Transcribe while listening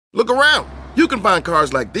Look around. You can find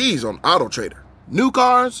cars like these on AutoTrader. New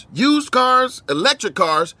cars, used cars, electric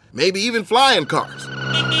cars, maybe even flying cars.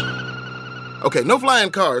 Okay, no flying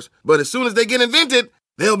cars, but as soon as they get invented,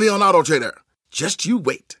 they'll be on AutoTrader. Just you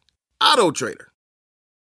wait. AutoTrader.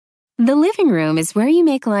 The living room is where you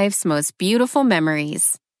make life's most beautiful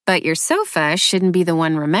memories. But your sofa shouldn't be the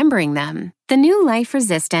one remembering them. The new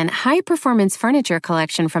life-resistant, high-performance furniture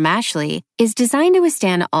collection from Ashley is designed to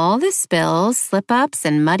withstand all the spills, slip-ups,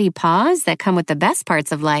 and muddy paws that come with the best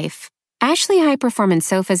parts of life. Ashley high-performance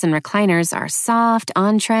sofas and recliners are soft,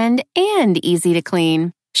 on-trend, and easy to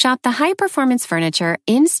clean. Shop the high-performance furniture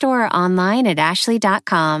in-store or online at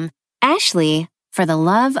ashley.com. Ashley, for the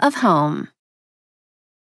love of home.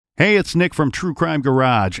 Hey, it's Nick from True Crime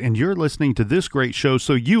Garage, and you're listening to this great show,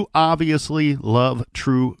 so you obviously love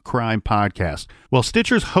true crime podcasts. Well,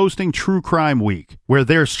 Stitcher's hosting True Crime Week, where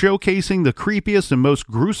they're showcasing the creepiest and most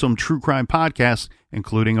gruesome true crime podcasts,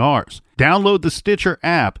 including ours. Download the Stitcher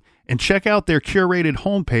app and check out their curated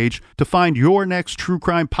homepage to find your next true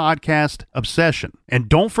crime podcast obsession. And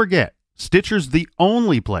don't forget, Stitcher's the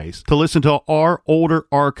only place to listen to our older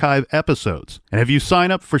archive episodes. And if you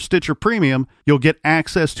sign up for Stitcher Premium, you'll get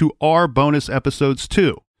access to our bonus episodes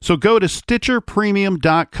too. So go to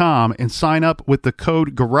StitcherPremium.com and sign up with the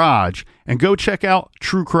code GARAGE and go check out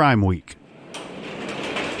True Crime Week.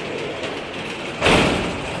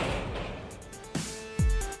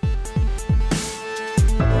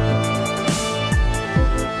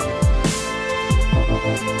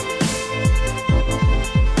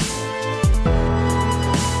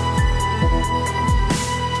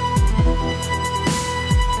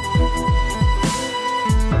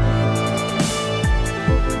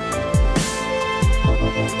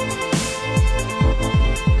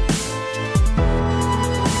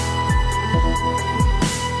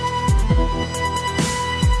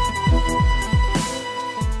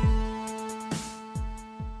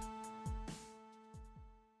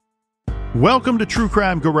 Welcome to True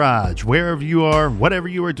Crime Garage. Wherever you are, whatever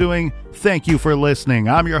you are doing, thank you for listening.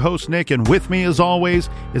 I'm your host, Nick, and with me, as always,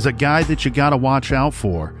 is a guy that you gotta watch out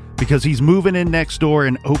for because he's moving in next door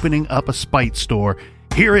and opening up a spite store.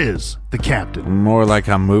 Here is the captain. More like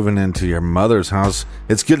I'm moving into your mother's house.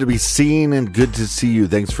 It's good to be seen and good to see you.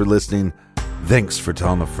 Thanks for listening. Thanks for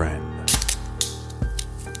telling a friend.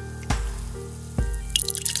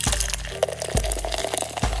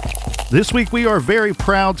 This week, we are very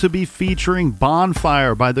proud to be featuring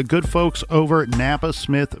Bonfire by the good folks over at Napa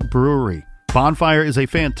Smith Brewery. Bonfire is a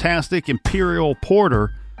fantastic imperial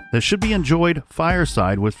porter that should be enjoyed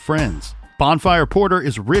fireside with friends. Bonfire Porter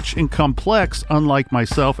is rich and complex, unlike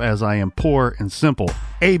myself as I am poor and simple.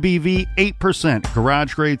 ABV 8%,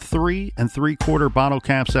 garage grade 3 3/4 bottle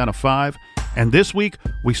caps out of 5. And this week,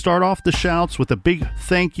 we start off the shouts with a big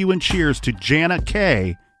thank you and cheers to Jana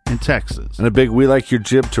K. in Texas. And a big we like your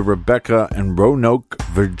jib to Rebecca in Roanoke,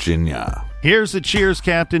 Virginia. Here's a cheers,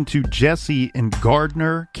 Captain, to Jesse in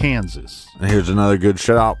Gardner, Kansas. And here's another good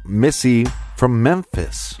shout out, Missy from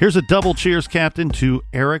Memphis. Here's a double cheers, Captain, to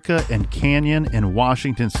Erica and Canyon in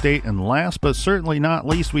Washington State. And last but certainly not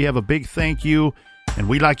least, we have a big thank you, and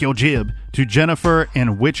we like your jib, to Jennifer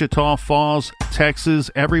in Wichita Falls,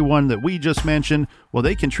 Texas. Everyone that we just mentioned, well,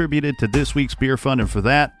 they contributed to this week's beer fund, and for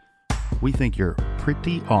that, we think you're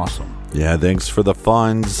pretty awesome. Yeah, thanks for the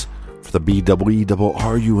funds for the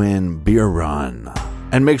BWERUN beer run.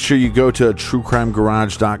 And make sure you go to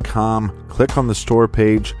truecrimegarage.com, click on the store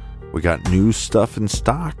page. We got new stuff in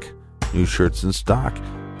stock, new shirts in stock,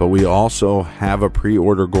 but we also have a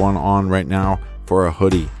pre-order going on right now for a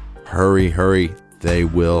hoodie. Hurry, hurry, they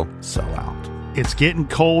will sell out. It's getting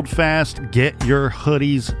cold fast. Get your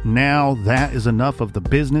hoodies now. That is enough of the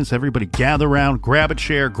business. Everybody gather around, grab a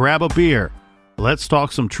chair, grab a beer. Let's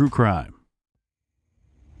talk some true crime.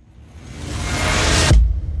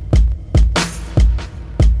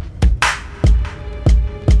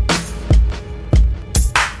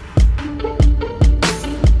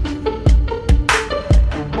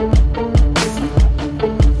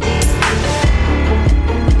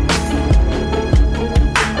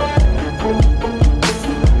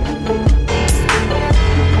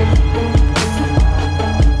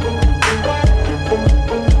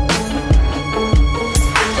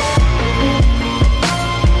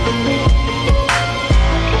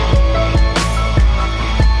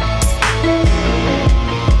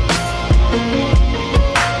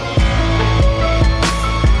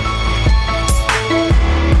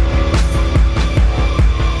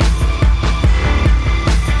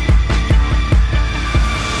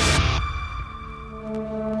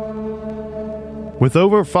 With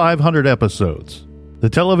over 500 episodes, the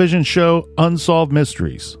television show Unsolved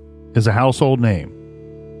Mysteries is a household name.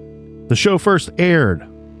 The show first aired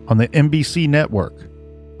on the NBC network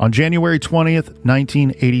on January 20th,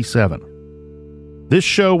 1987. This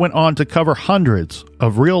show went on to cover hundreds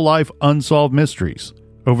of real-life unsolved mysteries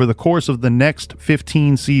over the course of the next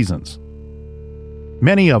 15 seasons.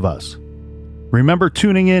 Many of us remember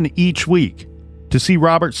tuning in each week to see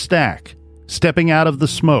Robert Stack stepping out of the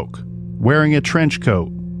smoke, wearing a trench coat,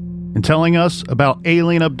 and telling us about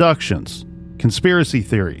alien abductions, conspiracy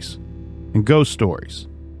theories, and ghost stories.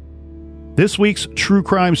 This week's true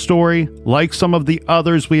crime story, like some of the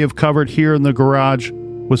others we have covered here in the garage,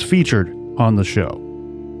 was featured on the show.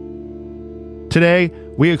 Today,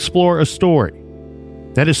 we explore a story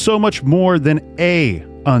that is so much more than a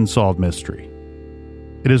unsolved mystery.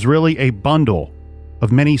 It is really a bundle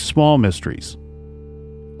of many small mysteries,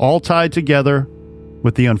 all tied together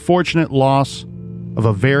with the unfortunate loss of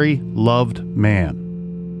a very loved man.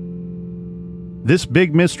 This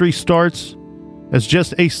big mystery starts as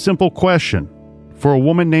just a simple question for a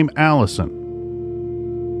woman named Allison.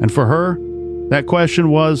 And for her, that question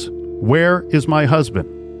was, where is my husband?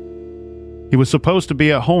 He was supposed to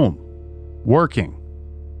be at home, working,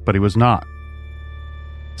 but he was not.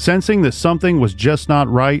 Sensing that something was just not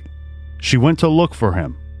right, she went to look for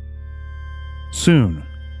him. Soon,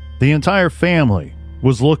 the entire family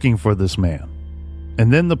was looking for this man.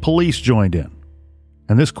 And then the police joined in,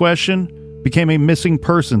 and this question became a missing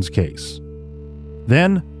persons case.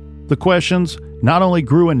 Then, the questions not only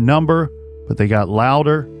grew in number, but they got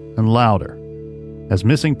louder and louder, as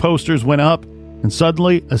missing posters went up, and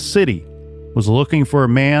suddenly a city was looking for a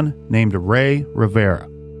man named Ray Rivera.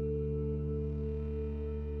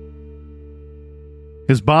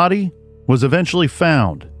 His body was eventually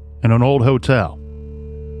found in an old hotel.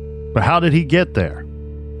 But how did he get there,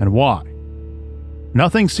 and why?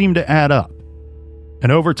 Nothing seemed to add up,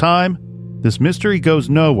 and over time, this mystery goes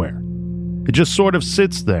nowhere. It just sort of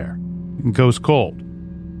sits there and goes cold.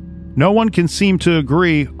 No one can seem to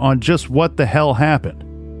agree on just what the hell happened.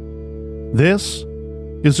 This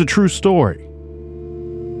is a true story.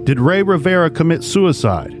 Did Ray Rivera commit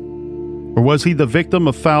suicide, or was he the victim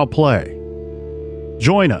of foul play?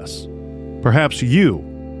 Join us. Perhaps you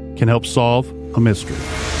can help solve a mystery.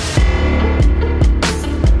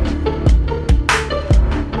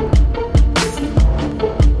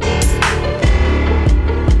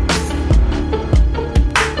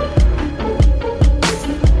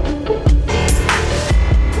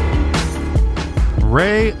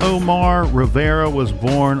 Ray Omar Rivera was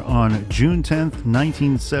born on June 10th,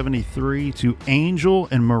 1973 to Angel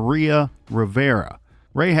and Maria Rivera.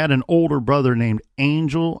 Ray had an older brother named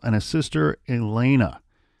Angel and a sister, Elena.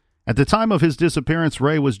 At the time of his disappearance,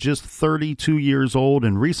 Ray was just 32 years old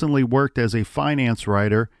and recently worked as a finance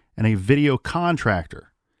writer and a video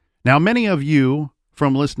contractor. Now, many of you,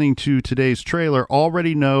 from listening to today's trailer,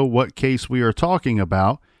 already know what case we are talking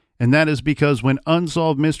about, and that is because when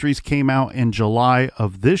Unsolved Mysteries came out in July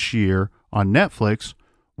of this year on Netflix,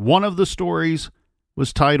 one of the stories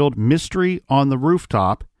was titled Mystery on the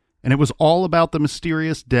Rooftop, and it was all about the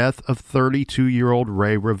mysterious death of 32-year-old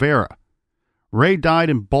Ray Rivera. Ray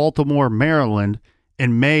died in Baltimore, Maryland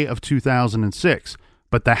in May of 2006,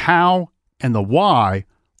 but the how and the why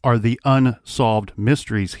are the unsolved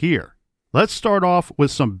mysteries here. Let's start off with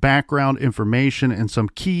some background information and some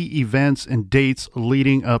key events and dates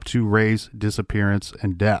leading up to Ray's disappearance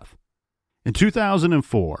and death. In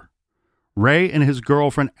 2004, Ray and his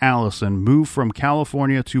girlfriend Allison moved from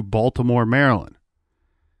California to Baltimore, Maryland.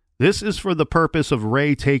 This is for the purpose of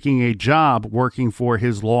Ray taking a job working for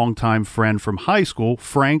his longtime friend from high school,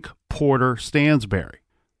 Frank Porter Stansberry.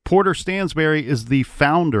 Porter Stansberry is the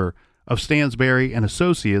founder of Stansberry and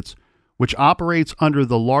Associates, which operates under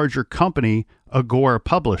the larger company Agora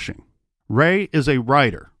Publishing. Ray is a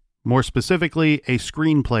writer, more specifically a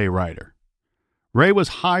screenplay writer. Ray was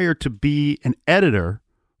hired to be an editor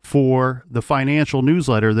for the financial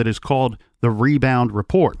newsletter that is called The Rebound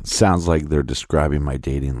Report. Sounds like they're describing my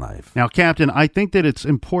dating life. Now, Captain, I think that it's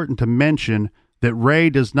important to mention that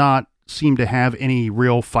Ray does not seem to have any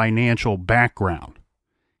real financial background.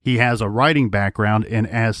 He has a writing background, and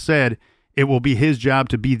as said, it will be his job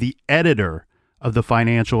to be the editor of the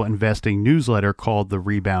financial investing newsletter called The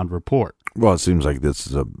Rebound Report. Well, it seems like this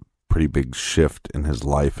is a pretty big shift in his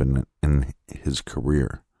life and in his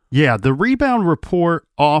career. Yeah, The Rebound Report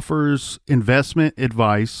offers investment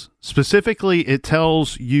advice. Specifically, it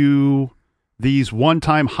tells you these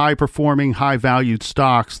one-time high-performing, high-valued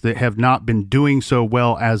stocks that have not been doing so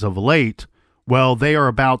well as of late, well, they are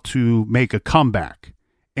about to make a comeback.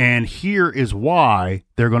 And here is why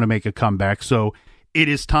they're going to make a comeback. So it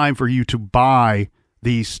is time for you to buy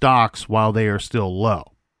these stocks while they are still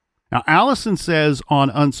low. Now, Allison says on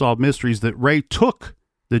Unsolved Mysteries that Ray took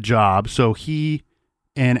the job so he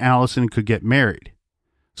and Allison could get married.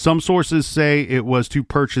 Some sources say it was to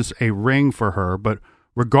purchase a ring for her, but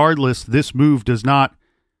regardless, this move does not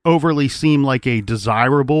overly seem like a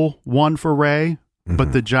desirable one for Ray. Mm-hmm.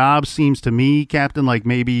 But the job seems to me, Captain, like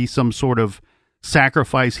maybe some sort of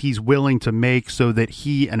sacrifice he's willing to make so that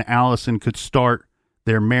he and Allison could start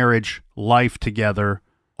their marriage life together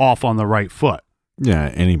off on the right foot.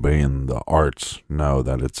 Yeah, anybody in the arts know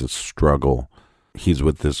that it's a struggle. He's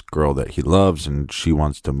with this girl that he loves, and she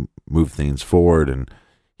wants to move things forward, and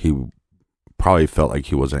he probably felt like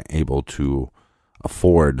he wasn't able to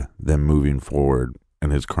afford them moving forward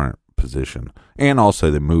in his current position. And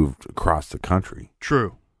also they moved across the country.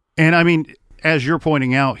 True. And I mean, as you're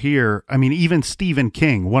pointing out here, I mean, even Stephen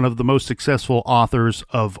King, one of the most successful authors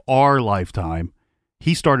of our lifetime,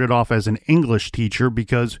 he started off as an English teacher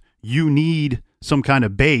because you need some kind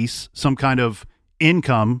of base, some kind of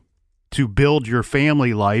income to build your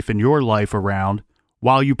family life and your life around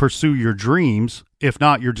while you pursue your dreams. If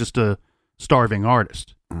not, you're just a starving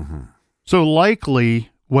artist. Mm-hmm. So likely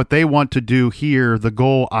what they want to do here, the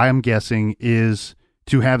goal, I'm guessing, is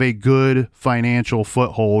to have a good financial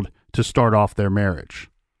foothold to start off their marriage.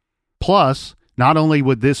 Plus, not only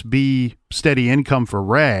would this be steady income for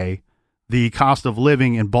Ray, the cost of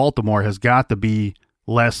living in Baltimore has got to be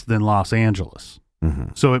less than Los Angeles.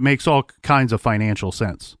 Mm-hmm. So it makes all kinds of financial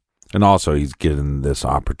sense. And also he's getting this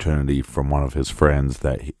opportunity from one of his friends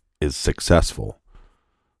that is successful.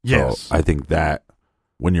 Yes. So I think that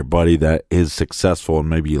when your buddy that is successful and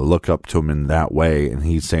maybe you look up to him in that way and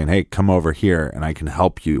he's saying, hey, come over here and I can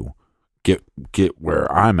help you get where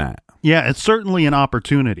I'm at. Yeah, it's certainly an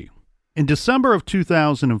opportunity. In December of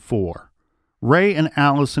 2004, Ray and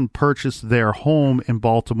Allison purchased their home in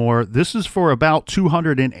Baltimore. This is for about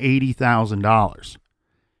 $280,000.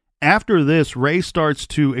 After this, Ray starts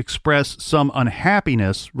to express some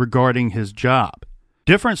unhappiness regarding his job.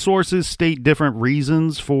 Different sources state different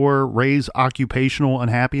reasons for Ray's occupational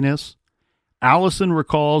unhappiness. Allison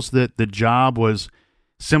recalls that the job was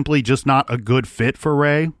simply just not a good fit for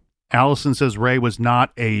Ray. Allison says Ray was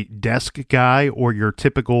not a desk guy or your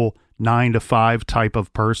typical 9-to-5 type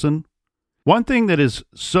of person. One thing that is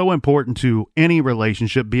so important to any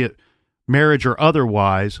relationship, be it marriage or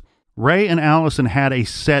otherwise, Ray and Allison had a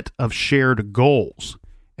set of shared goals,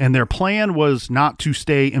 and their plan was not to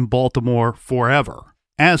stay in Baltimore forever.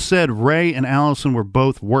 As said, Ray and Allison were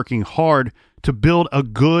both working hard to build a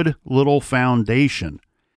good little foundation,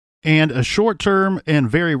 and a short-term and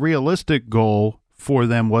very realistic goal for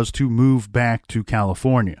them was to move back to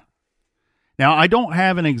California. Now, I don't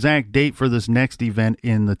have an exact date for this next event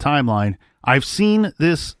in the timeline. I've seen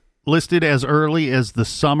this listed as early as the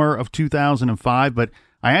summer of 2005, but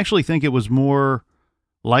I actually think it was more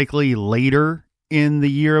likely later in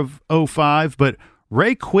the year of 2005, but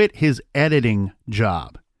Ray quit his editing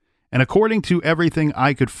job. And according to everything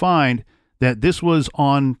I could find, that this was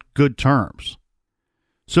on good terms.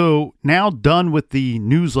 So now done with the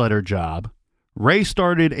newsletter job, Ray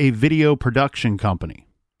started a video production company.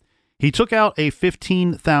 He took out a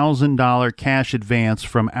 $15,000 cash advance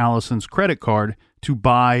from Allison's credit card to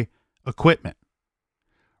buy equipment.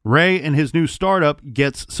 Ray and his new startup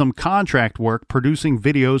gets some contract work producing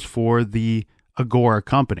videos for the Agora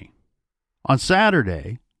company. On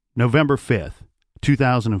Saturday, November 5th,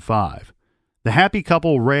 2005, the happy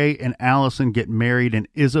couple Ray and Allison get married in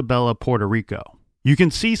Isabela, Puerto Rico. You can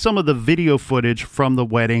see some of the video footage from the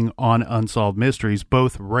wedding on Unsolved Mysteries.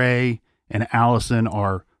 Both Ray and Allison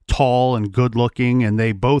are tall and good looking, and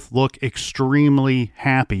they both look extremely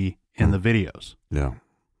happy in the videos. Yeah.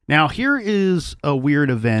 Now, here is a weird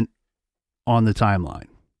event on the timeline.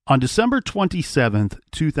 On December 27th,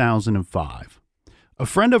 2005, a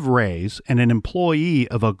friend of Ray's and an employee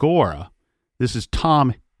of Agora, this is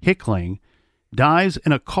Tom Hickling, dies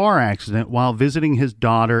in a car accident while visiting his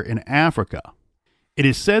daughter in Africa. It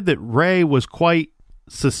is said that Ray was quite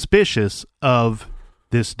suspicious of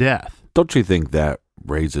this death. Don't you think that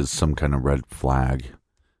raises some kind of red flag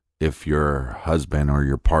if your husband or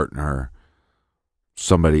your partner,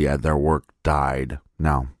 somebody at their work died?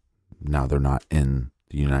 Now they're not in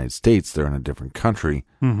the United States, they're in a different country.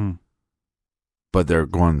 Mm-hmm. But they're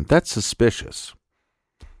going, that's suspicious.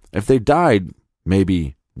 If they died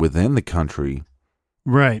maybe within the country,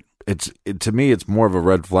 right? To me, it's more of a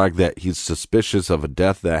red flag that he's suspicious of a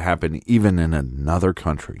death that happened even in another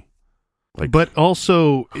country. But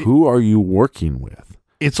also, who are you working with?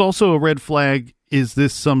 It's also a red flag. Is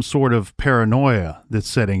this some sort of paranoia that's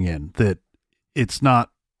setting in, that it's not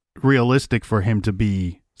realistic for him to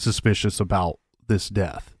be suspicious about this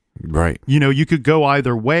death? Right. You could go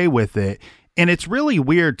either way with it. And it's really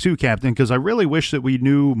weird too, Captain, because I really wish that we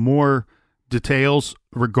knew more details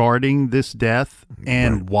regarding this death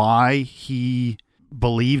and why he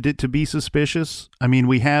believed it to be suspicious. I mean,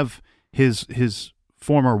 we have his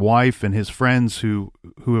former wife and his friends who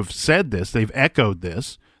have said this. They've echoed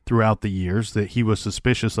this throughout the years, that he was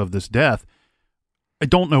suspicious of this death. I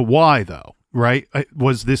don't know why, though, right?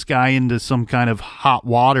 Was this guy into some kind of hot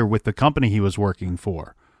water with the company he was working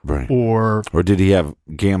for? Right. Or did he have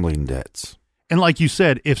gambling debts? And like you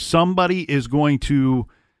said, if somebody is going to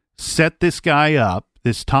set this guy up,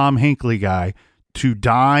 this Tom Hinckley guy, to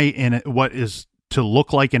die in what is to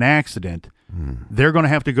look like an accident, they're going to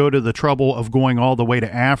have to go to the trouble of going all the way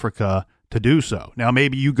to Africa to do so. Now,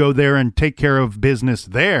 maybe you go there and take care of business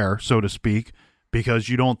there, so to speak, because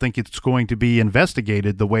you don't think it's going to be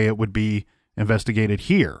investigated the way it would be investigated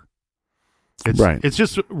here. It's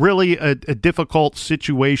just really a difficult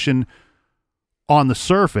situation on the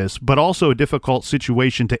surface, but also a difficult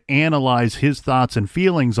situation to analyze his thoughts and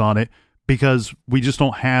feelings on it, because we just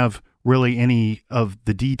don't have really any of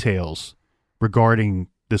the details regarding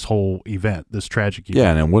this whole event, this tragic event.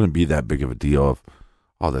 Yeah, and it wouldn't be that big of a deal if,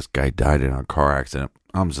 this guy died in a car accident.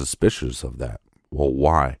 I'm suspicious of that. Well,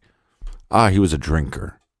 why? He was a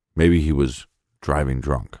drinker. Maybe he was driving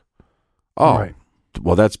drunk. Oh, right.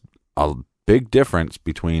 Well, that's a big difference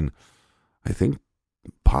between, I think,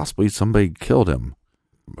 possibly somebody killed him.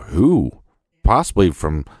 Who? Possibly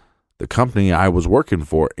from the company I was working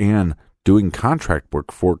for and doing contract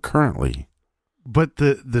work for currently. But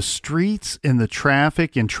the streets and the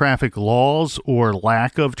traffic and traffic laws, or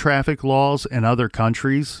lack of traffic laws in other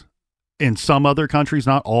countries, in some other countries,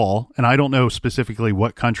 not all, and I don't know specifically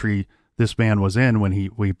what country this man was in when he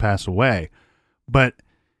passed away, but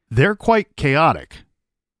they're quite chaotic,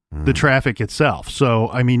 the traffic itself. So,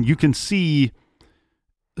 I mean, you can see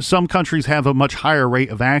some countries have a much higher rate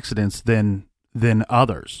of accidents than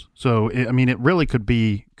others. So, it really could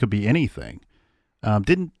be anything.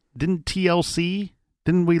 Didn't TLC,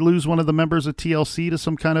 didn't we lose one of the members of TLC to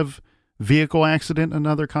some kind of vehicle accident in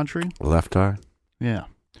another country? Left Eye? Yeah.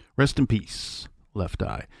 Rest in peace, Left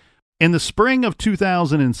Eye. In the spring of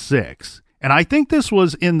 2006, and I think this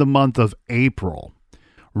was in the month of April,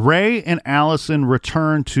 Ray and Allison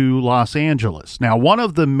returned to Los Angeles. Now, one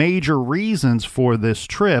of the major reasons for this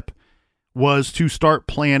trip was to start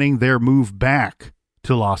planning their move back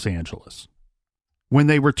to Los Angeles. When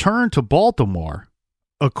they returned to Baltimore,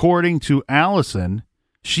 according to Allison,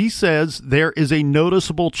 she says there is a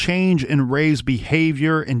noticeable change in Ray's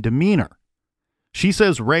behavior and demeanor. She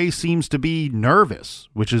says Ray seems to be nervous,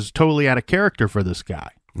 which is totally out of character for this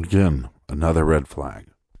guy. Again, another red flag.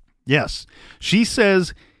 Yes. She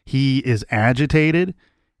says he is agitated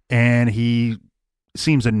and he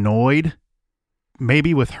seems annoyed,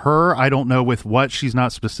 maybe with her. I don't know with what. She's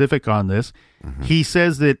not specific on this. He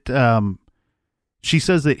says that she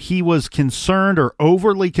says that he was concerned or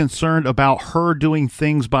overly concerned about her doing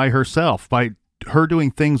things by herself, by her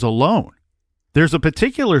doing things alone. There's a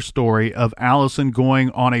particular story of Allison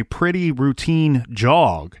going on a pretty routine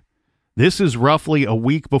jog. This is roughly a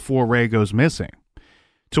week before Ray goes missing,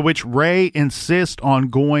 to which Ray insists on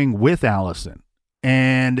going with Allison.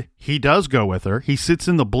 And he does go with her. He sits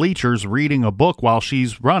in the bleachers reading a book while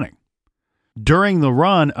she's running. During the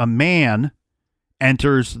run, a man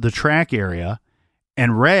enters the track area,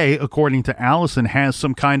 and Ray, according to Allison, has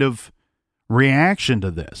some kind of reaction to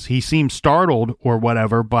this. He seems startled or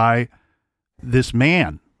whatever by this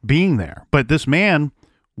man being there. But this man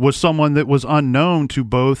was someone that was unknown to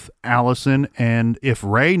both Allison, and if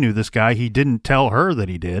Ray knew this guy, he didn't tell her that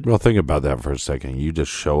he did. Well, think about that for a second. You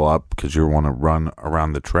just show up because you want to run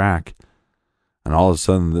around the track, and all of a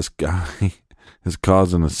sudden this guy is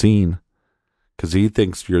causing a scene because he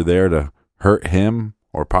thinks you're there to hurt him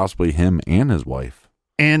or possibly him and his wife.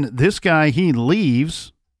 And this guy, he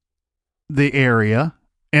leaves the area,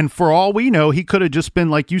 and for all we know, he could have just been,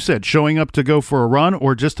 like you said, showing up to go for a run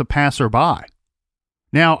or just to pass her by.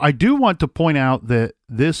 Now, I do want to point out that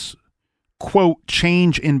this, quote,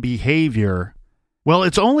 change in behavior, well,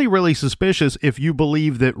 it's only really suspicious if you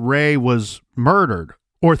believe that Ray was murdered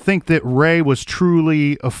or think that Ray was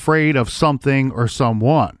truly afraid of something or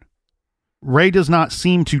someone. Ray does not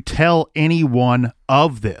seem to tell anyone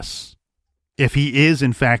of this, if he is,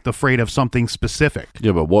 in fact, afraid of something specific.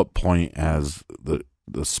 Yeah, but what point as the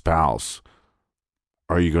spouse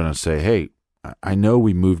are you going to say, hey, I know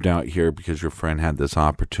we moved out here because your friend had this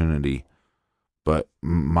opportunity, but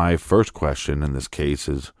my first question in this case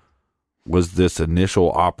is, was this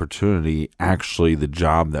initial opportunity actually the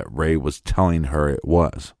job that Ray was telling her it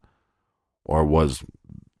was? Or was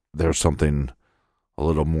there something a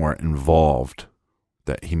little more involved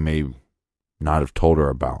that he may not have told her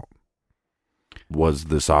about was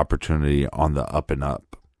this opportunity on the up and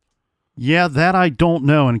up. Yeah, that I don't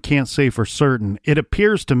know and can't say for certain. It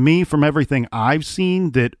appears to me from everything I've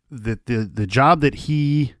seen that the job that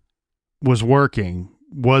he was working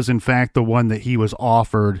was in fact the one that he was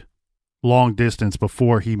offered long distance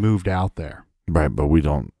before he moved out there. Right, but we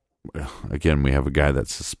don't, again, we have a guy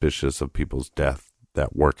that's suspicious of people's death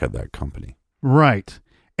that work at that company. Right.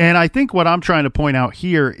 And I think what I'm trying to point out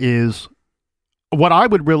here is what I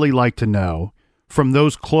would really like to know from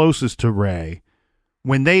those closest to Ray,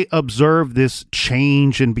 when they observe this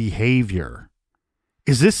change in behavior,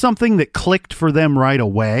 is this something that clicked for them right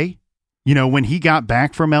away? You know, when he got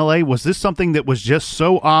back from LA, was this something that was just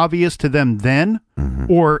so obvious to them then?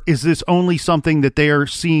 Mm-hmm. Or is this only something that they are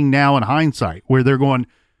seeing now in hindsight, where they're going,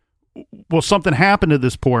 well, something happened to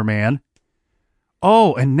this poor man.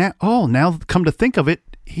 Oh, and now come to think of it,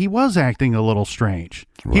 he was acting a little strange.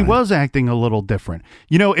 Right. He was acting a little different.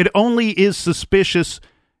 You know, it only is suspicious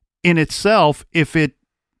in itself if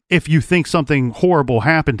you think something horrible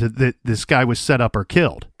happened to that this guy was set up or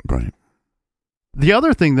killed. Right. The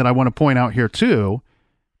other thing that I want to point out here too,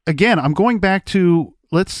 again, I'm going back to,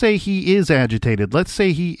 let's say he is agitated. Let's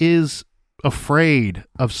say he is afraid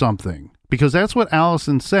of something, because that's what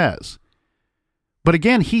Allison says. But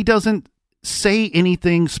again, he doesn't say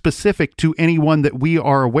anything specific to anyone that we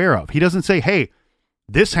are aware of. He doesn't say, hey,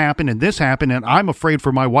 this happened and I'm afraid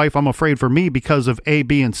for my wife, I'm afraid for me because of A,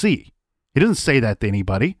 B, and C. He doesn't say that to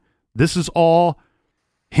anybody. This is all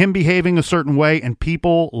him behaving a certain way and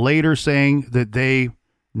people later saying that they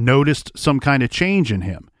noticed some kind of change in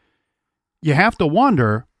him. You have to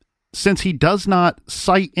wonder, since he does not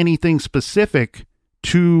cite anything specific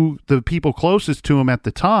to the people closest to him at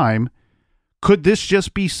the time, could this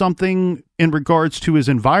just be something in regards to his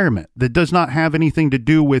environment that does not have anything to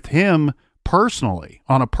do with him personally,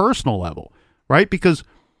 on a personal level, right? Because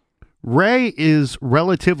Ray is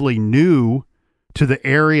relatively new to the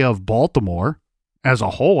area of Baltimore as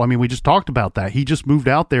a whole. I mean, we just talked about that. He just moved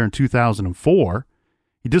out there in 2004.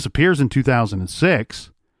 He disappears in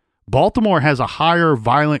 2006. Baltimore has a higher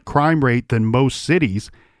violent crime rate than most cities.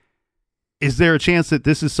 Is there a chance that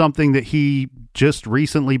this is something that he just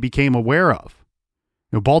recently became aware of?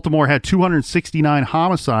 You know, Baltimore had 269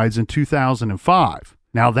 homicides in 2005.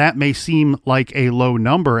 Now, that may seem like a low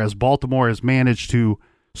number, as Baltimore has managed to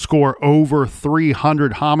score over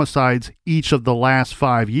 300 homicides each of the last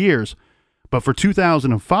 5 years. But for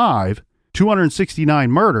 2005,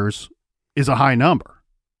 269 murders is a high number.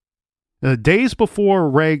 The days before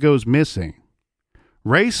Ray goes missing,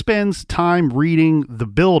 Ray spends time reading The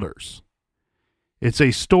Builders. It's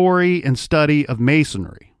a story and study of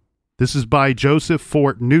masonry. This is by Joseph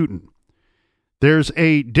Fort Newton. There's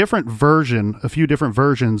a few different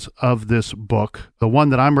versions of this book. The one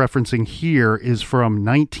that I'm referencing here is from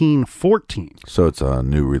 1914. So it's a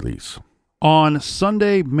new release. On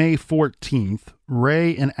Sunday, May 14th,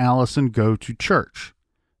 Ray and Allison go to church.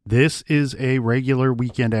 This is a regular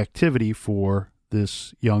weekend activity for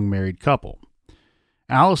this young married couple.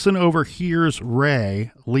 Allison overhears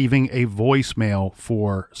Ray leaving a voicemail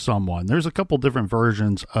for someone. There's a couple different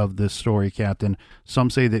versions of this story, Captain. Some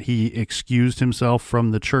say that he excused himself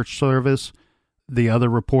from the church service. The other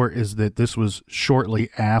report is that this was shortly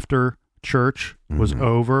after church was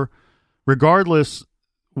over. Regardless,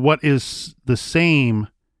 what is the same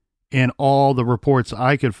in all the reports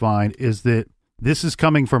I could find is that this is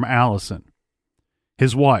coming from Allison,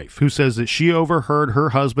 his wife, who says that she overheard her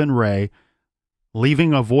husband, Ray,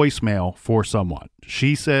 leaving a voicemail for someone.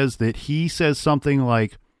 She says that he says something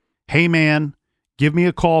like, hey man, give me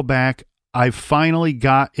a call back. I've finally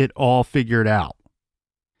got it all figured out.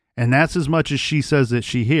 And that's as much as she says that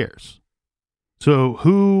she hears. So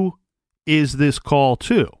who is this call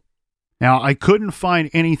to? Now, I couldn't find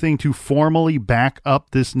anything to formally back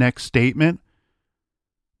up this next statement,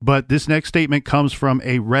 but this next statement comes from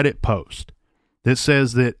a Reddit post that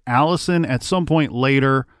says that Allison at some point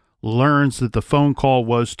later learns that the phone call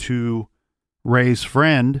was to Ray's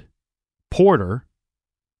friend, Porter,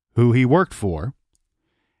 who he worked for.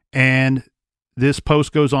 And this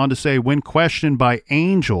post goes on to say, when questioned by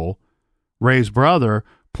Angel, Ray's brother,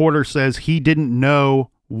 Porter says he didn't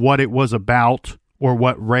know what it was about or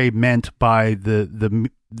what Ray meant by the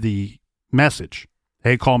message.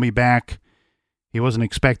 Hey, call me back. He wasn't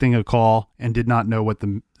expecting a call and did not know what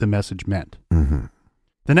the message meant. Mm-hmm.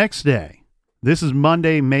 The next day, this is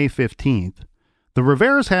Monday, May 15th. The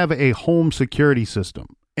Riveras have a home security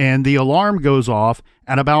system, and the alarm goes off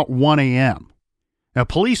at about 1 a.m. Now,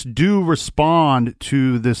 police do respond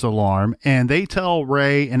to this alarm, and they tell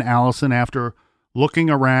Ray and Allison, after looking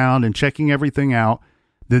around and checking everything out,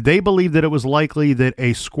 that they believed that it was likely that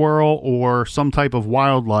a squirrel or some type of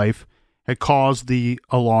wildlife had caused the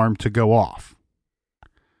alarm to go off.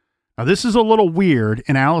 Now, this is a little weird,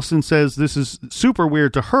 and Allison says this is super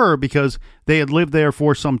weird to her because they had lived there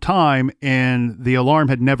for some time and the alarm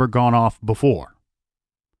had never gone off before.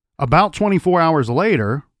 About 24 hours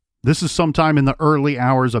later, this is sometime in the early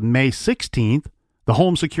hours of May 16th, the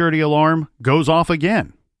home security alarm goes off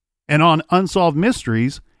again. And on Unsolved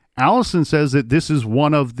Mysteries, Allison says that this is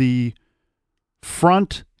one of the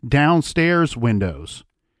front downstairs windows.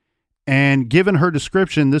 And given her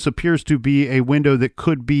description, this appears to be a window that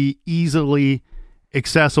could be easily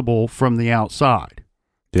accessible from the outside.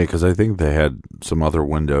 Yeah, because I think they had some other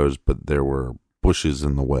windows, but there were bushes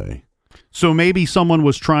in the way. So maybe someone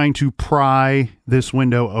was trying to pry this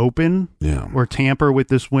window open, yeah, or tamper with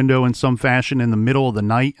this window in some fashion in the middle of the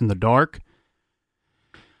night in the dark.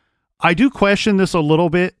 I do question this a little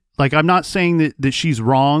bit. Like, I'm not saying that she's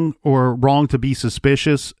wrong or wrong to be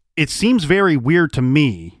suspicious. It seems very weird to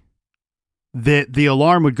me that the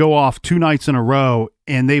alarm would go off 2 nights in a row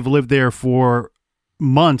and they've lived there for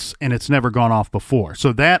months and it's never gone off before.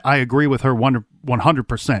 So that I agree with her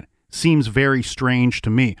 100%. Seems very strange to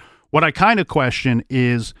me. What I kind of question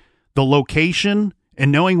is the location,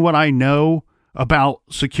 and knowing what I know about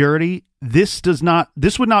security, this would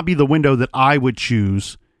not be the window that I would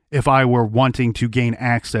choose if I were wanting to gain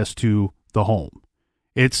access to the home.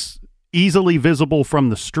 It's easily visible from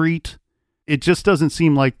the street. It just doesn't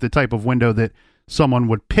seem like the type of window that someone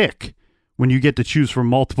would pick when you get to choose from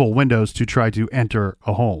multiple windows to try to enter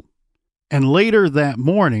a home. And later that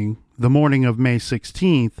morning, the morning of May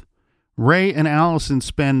 16th, Ray and Allison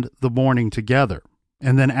spend the morning together.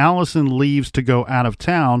 And then Allison leaves to go out of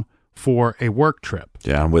town for a work trip.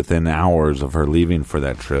 Yeah, and within hours of her leaving for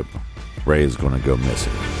that trip, Ray is going to go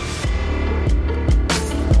missing.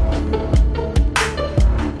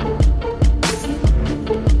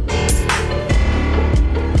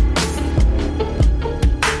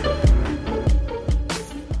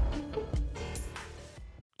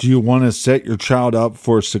 Do you want to set your child up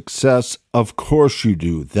for success? Of course you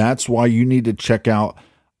do. That's why you need to check out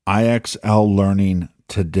IXL Learning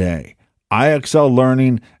today. IXL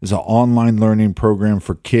Learning is an online learning program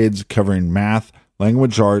for kids covering math,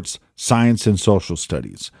 language arts, science, and social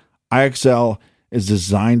studies. IXL is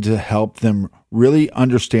designed to help them really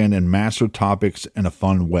understand and master topics in a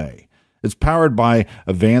fun way. It's powered by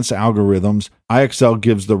advanced algorithms. IXL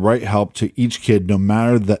gives the right help to each kid no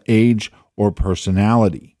matter the age or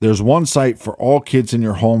personality. There's one site for all kids in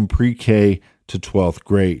your home pre-K to 12th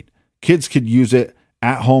grade. Kids could use it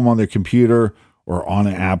at home on their computer or on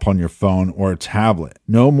an app on your phone or a tablet.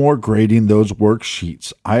 No more grading those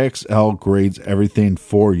worksheets. IXL grades everything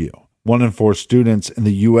for you. 1 in 4 students in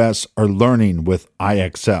the U.S. are learning with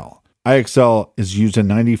IXL. IXL is used in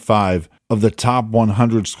 95 of the top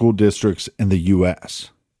 100 school districts in the U.S.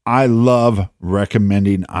 I love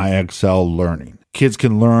recommending IXL Learning. Kids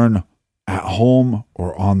can learn at home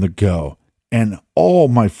or on the go. And all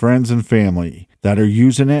my friends and family that are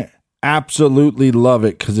using it absolutely love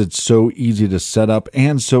it because it's so easy to set up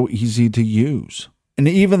and so easy to use. And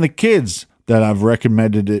even the kids that I've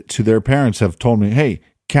recommended it to their parents have told me, hey,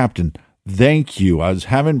 Captain, thank you. I was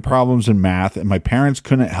having problems in math and my parents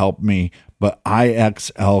couldn't help me, but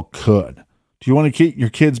IXL could. Do you want to get your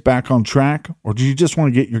kids back on track, or do you just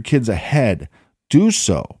want to get your kids ahead? Do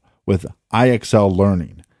so with IXL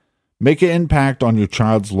Learning. Make an impact on your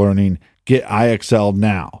child's learning. Get IXL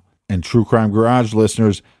now. And True Crime Garage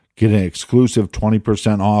listeners get an exclusive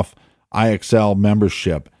 20% off IXL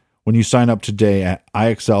membership when you sign up today at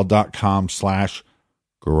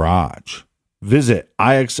IXL.com/garage. Visit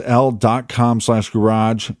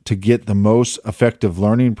IXL.com/garage to get the most effective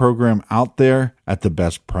learning program out there at the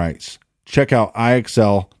best price. Check out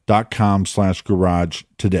IXL.com/garage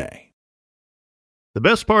today. The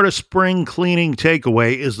best part of spring cleaning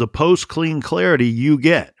takeaway is the post-clean clarity you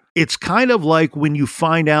get. It's kind of like when you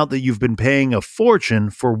find out that you've been paying a fortune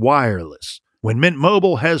for wireless. When Mint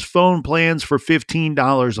Mobile has phone plans for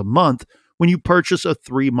 $15 a month when you purchase a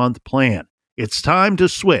 3-month plan. It's time to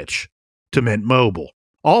switch to Mint Mobile.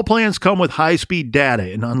 All plans come with high-speed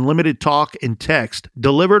data and unlimited talk and text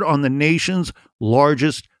delivered on the nation's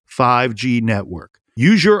largest 5G network.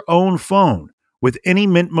 Use your own phone with any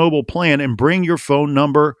Mint Mobile plan and bring your phone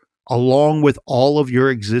number along with all of your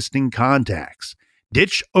existing contacts.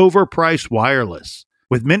 Ditch overpriced wireless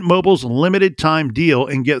with Mint Mobile's limited time deal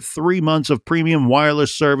and get 3 months of premium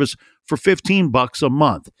wireless service for $15 a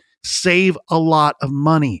month. Save a lot of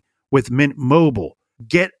money with Mint Mobile.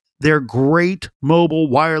 Get their great mobile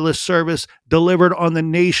wireless service delivered on the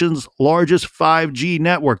nation's largest 5G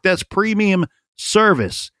network. That's premium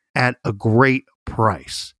service at a great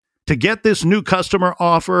price. To get this new customer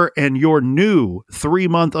offer and your new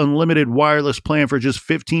 3-month unlimited wireless plan for just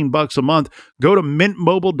 $15 a month, go to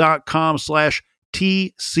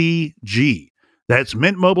mintmobile.com/TCG. That's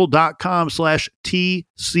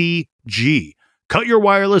mintmobile.com/TCG. Cut your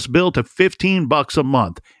wireless bill to $15 a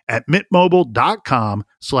month at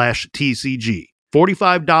mintmobile.com/TCG.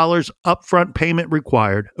 $45 upfront payment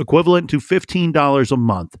required, equivalent to $15 a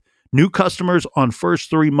month. New customers on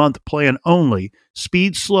first 3-month plan only.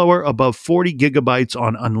 Speed slower above 40 gigabytes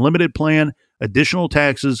on unlimited plan. Additional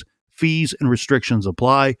taxes, fees, and restrictions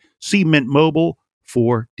apply. See Mint Mobile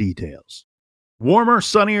for details. Warmer,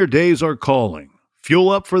 sunnier days are calling. Fuel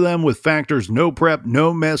up for them with Factor's no prep,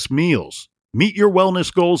 no mess meals. Meet your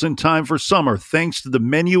wellness goals in time for summer thanks to the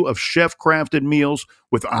menu of chef-crafted meals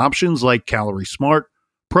with options like Calorie Smart,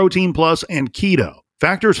 Protein Plus, and Keto.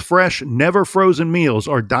 Factor's fresh, never-frozen meals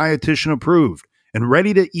are dietitian approved and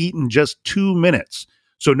ready to eat in just 2 minutes.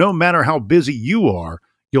 So no matter how busy you are,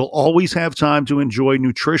 you'll always have time to enjoy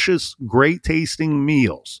nutritious, great-tasting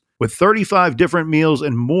meals. With 35 different meals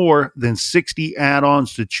and more than 60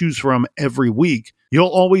 add-ons to choose from every week, you'll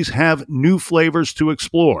always have new flavors to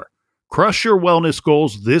explore. Crush your wellness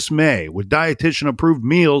goals this May with dietitian-approved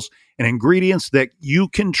meals and ingredients that you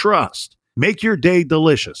can trust. Make your day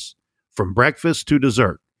delicious, from breakfast to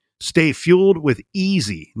dessert. Stay fueled with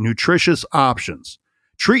easy, nutritious options.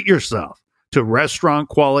 Treat yourself to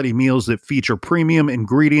restaurant-quality meals that feature premium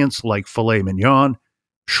ingredients like filet mignon,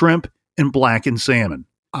 shrimp, and blackened salmon.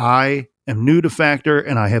 I am new to Factor,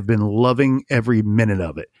 and I have been loving every minute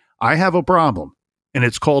of it. I have a problem, and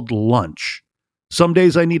it's called lunch. Some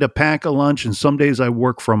days I need to pack a lunch, and some days I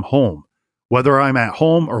work from home. Whether I'm at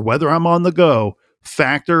home or whether I'm on the go,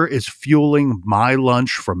 Factor is fueling my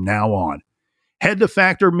lunch from now on. Head to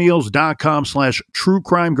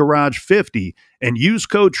factormeals.com/TrueCrimeGarage50 and use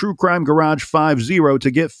code TrueCrimeGarage50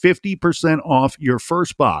 to get 50% off your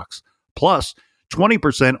first box, plus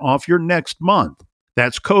 20% off your next month.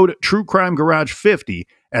 That's code TrueCrimeGarage50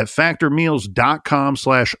 at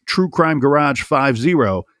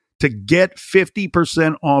factormeals.com/TrueCrimeGarage50 to get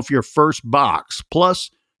 50% off your first box,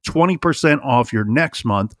 plus 20% off your next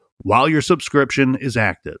month while your subscription is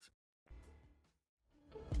active.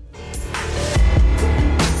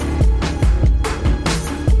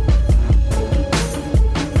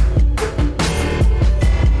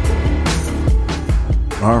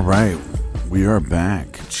 All right, we are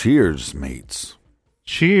back. Cheers, mates.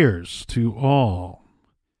 Cheers to all.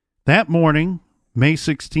 That morning, May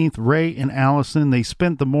 16th, Ray and Allison, they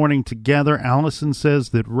spent the morning together. Allison says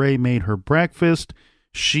that Ray made her breakfast.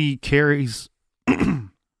 He carries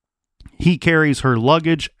her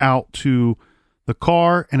luggage out to the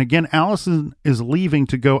car. And again, Allison is leaving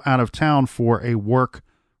to go out of town for a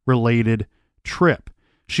work-related trip.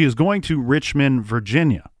 She is going to Richmond,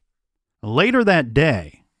 Virginia. Later that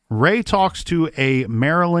day, Ray talks to a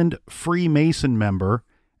Maryland Freemason member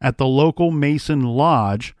at the local Mason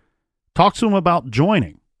Lodge, talks to him about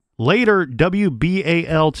joining. Later,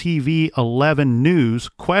 WBAL-TV 11 News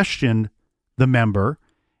questioned the member,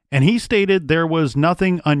 and he stated there was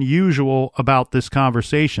nothing unusual about this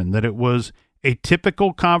conversation, that it was a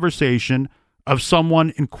typical conversation of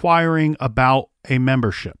someone inquiring about a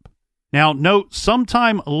membership. Now, note,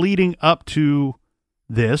 sometime leading up to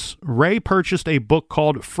this, Ray purchased a book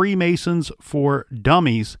called Freemasons for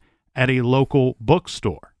Dummies at a local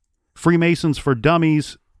bookstore. Freemasons for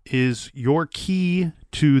Dummies is your key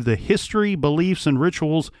to the history, beliefs, and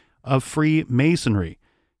rituals of Freemasonry.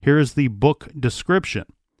 Here is the book description.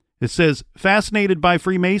 It says, fascinated by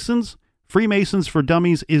Freemasons? Freemasons for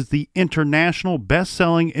Dummies is the international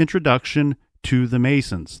best-selling introduction to the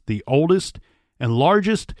Masons, the oldest and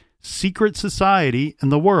largest secret society in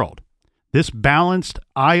the world. This balanced,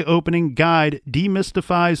 eye-opening guide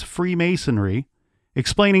demystifies Freemasonry,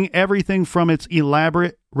 explaining everything from its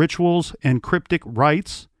elaborate rituals and cryptic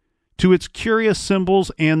rites to its curious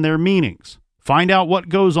symbols and their meanings. Find out what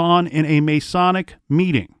goes on in a Masonic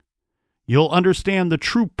meeting. You'll understand the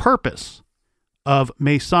true purpose of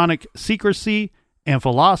Masonic secrecy and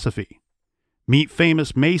philosophy. Meet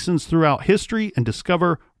famous Masons throughout history and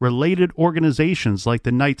discover related organizations like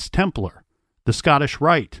the Knights Templar, the Scottish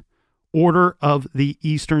Rite, Order of the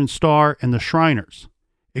Eastern Star, and the Shriners.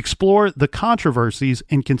 Explore the controversies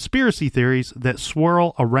and conspiracy theories that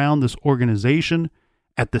swirl around this organization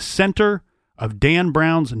at the center of Dan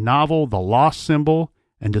Brown's novel The Lost Symbol,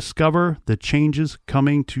 and discover the changes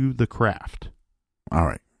coming to the craft. All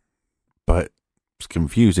right. But it's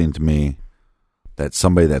confusing to me that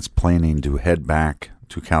somebody that's planning to head back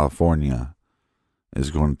to California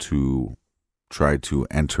is going to try to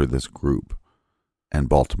enter this group in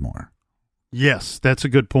Baltimore. Yes, that's a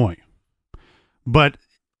good point. But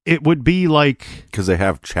it would be like... Because they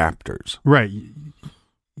have chapters. Right.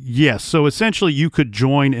 Yes, so essentially you could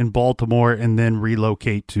join in Baltimore and then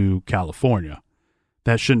relocate to California.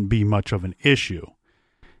 That shouldn't be much of an issue.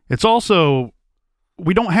 It's also...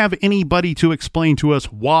 We don't have anybody to explain to us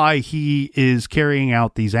why he is carrying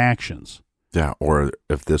out these actions. Yeah, or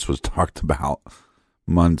if this was talked about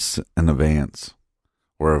months in advance.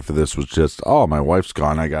 Or if this was just, oh, my wife's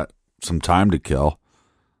gone, I got some time to kill.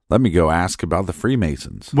 Let me go ask about the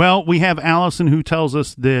Freemasons. Well, we have Allison who tells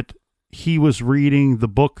us that he was reading the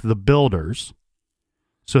book The Builders.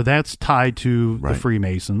 So that's tied to the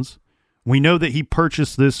Freemasons. We know that he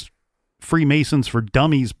purchased this Freemasons for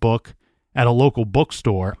Dummies book at a local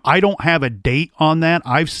bookstore. I don't have a date on that.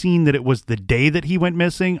 I've seen that it was the day that he went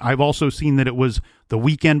missing. I've also seen that it was the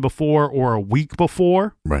weekend before or a week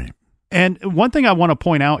before. Right. And one thing I want to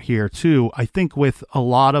point out here, too, I think with a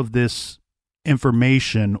lot of this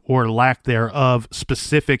information or lack thereof,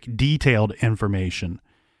 specific detailed information,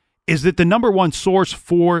 is that the number one source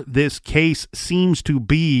for this case seems to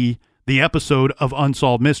be the episode of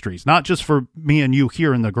Unsolved Mysteries. Not just for me and you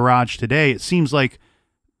here in the garage today. It seems like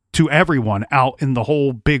to everyone out in the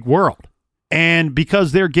whole big world. And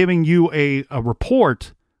because they're giving you a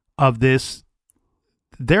report of this,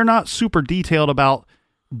 they're not super detailed about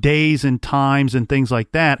days and times and things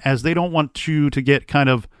like that, as they don't want you to get kind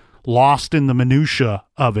of lost in the minutia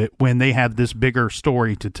of it when they have this bigger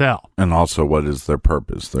story to tell. And also, what is their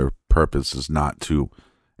purpose? Their purpose is not to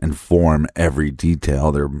inform every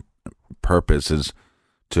detail. Their purpose is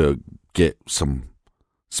to get some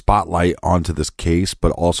spotlight onto this case,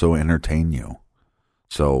 but also entertain you.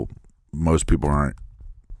 So most people aren't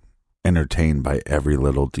entertained by every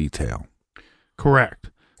little detail. Correct.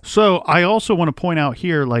 So I also want to point out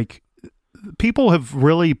here, like, people have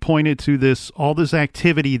really pointed to this, all this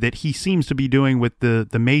activity that he seems to be doing with the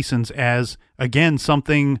Masons as, again,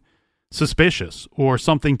 something suspicious or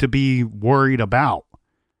something to be worried about.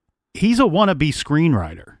 He's a wannabe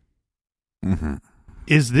screenwriter. Mm-hmm.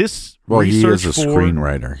 Is this he research is a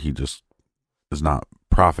screenwriter. He just is not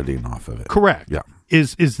profiting off of it. Correct. Yeah.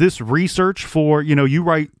 Is this research for, you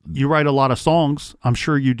write a lot of songs. I'm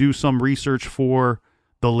sure you do some research for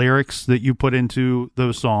the lyrics that you put into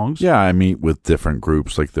those songs. Yeah, I meet with different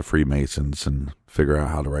groups like the Freemasons and figure out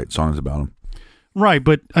how to write songs about them. Right,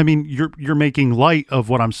 but I mean, you're making light of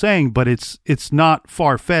what I'm saying, but it's not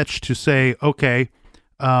far-fetched to say, okay,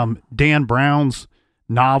 Dan Brown's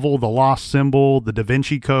novel, The Lost Symbol, The Da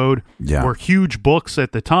Vinci Code, were huge books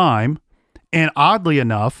at the time. And oddly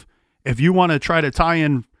enough, if you want to try to tie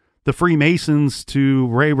in the Freemasons to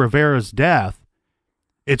Ray Rivera's death,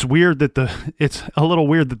 it's a little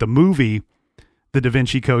weird that the movie, The Da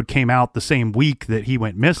Vinci Code, came out the same week that he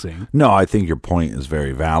went missing. No, I think your point is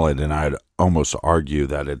very valid, and I'd almost argue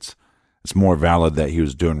that it's more valid that he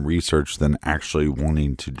was doing research than actually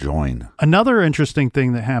wanting to join. Another interesting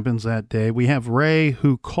thing that happens that day, we have Ray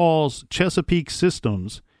who calls Chesapeake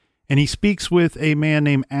Systems, and he speaks with a man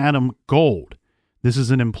named Adam Gold. This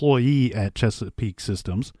is an employee at Chesapeake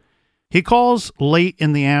Systems. He calls late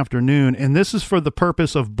in the afternoon, and this is for the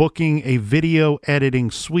purpose of booking a video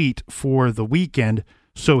editing suite for the weekend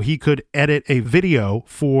so he could edit a video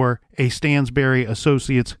for a Stansberry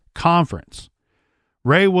Associates conference.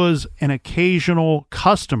 Ray was an occasional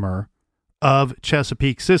customer of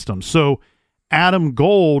Chesapeake Systems, so Adam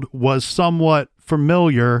Gold was somewhat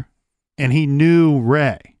familiar, and he knew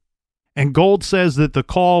Ray. And Gold says that the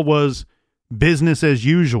call was business as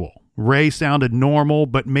usual. Ray sounded normal,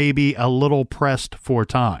 but maybe a little pressed for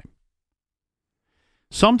time.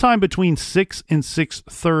 Sometime between 6 and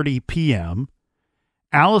 6:30 p.m.,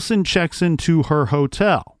 Allison checks into her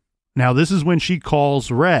hotel. Now, this is when she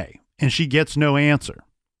calls Ray, and she gets no answer.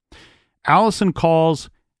 Allison calls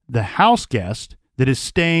the house guest that is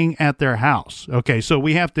staying at their house. Okay, so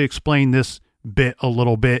we have to explain this bit a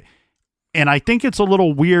little bit, and I think it's a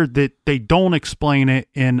little weird that they don't explain it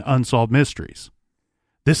in Unsolved Mysteries.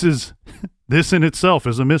 This in itself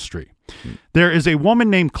is a mystery. There is a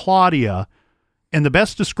woman named Claudia, and the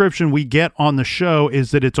best description we get on the show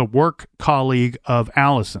is that it's a work colleague of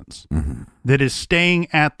Allison's that is staying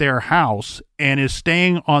at their house and is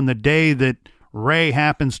staying on the day that Ray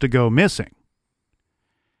happens to go missing.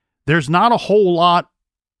 There's not a whole lot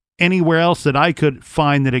anywhere else that I could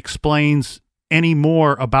find that explains any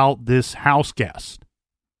more about this house guest.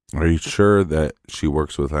 Are you sure that she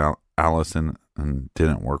works with Allison and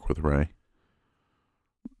didn't work with Ray?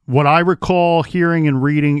 What I recall hearing and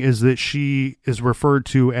reading is that she is referred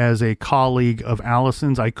to as a colleague of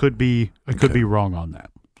Allison's. I could be wrong on that.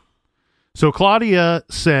 So Claudia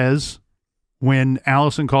says, when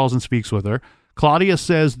Allison calls and speaks with her, Claudia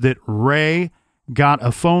says that Ray got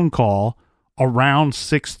a phone call around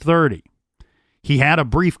 6:30. He had a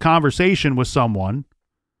brief conversation with someone,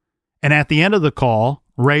 and at the end of the call,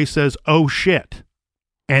 Ray says, "Oh shit,"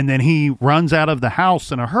 and then he runs out of the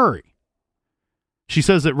house in a hurry. She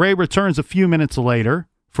says that Ray returns a few minutes later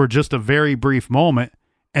for just a very brief moment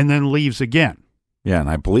and then leaves again. Yeah, and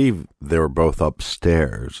I believe they were both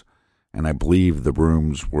upstairs, and I believe the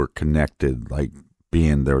rooms were connected, like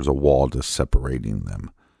being there was a wall just separating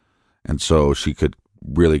them. And so she could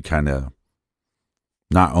really kind of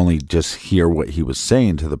not only just hear what he was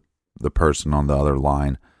saying to the person on the other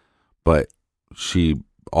line, but she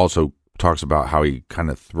also talks about how he kind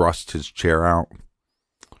of thrust his chair out.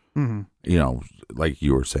 Mm-hmm. You know, like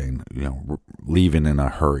you were saying, you know, leaving in a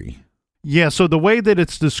hurry. Yeah, so the way that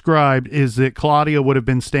it's described is that Claudia would have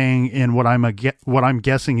been staying in what I'm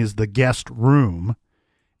guessing is the guest room,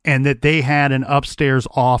 and that they had an upstairs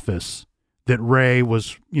office that Ray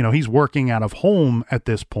was, you know, he's working out of home at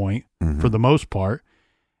this point for the most part.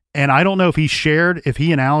 And I don't know if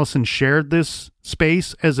he and Allison shared this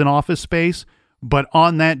space as an office space, but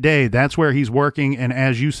on that day, that's where he's working. And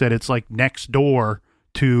as you said, it's like next door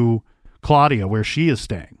to Claudia where she is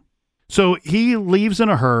staying. So he leaves in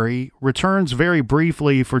a hurry, returns very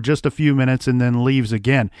briefly for just a few minutes, and then leaves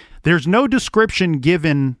again. There's no description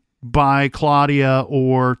given by Claudia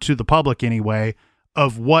or to the public anyway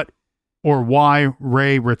of what or why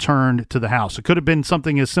Ray returned to the house. It could have been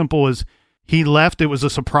something as simple as he left. It was a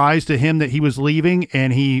surprise to him that he was leaving,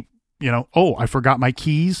 and he, you know, oh, I forgot my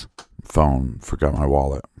keys. Forgot my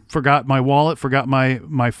wallet. Forgot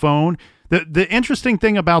my phone. The interesting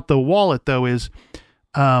thing about the wallet, though, is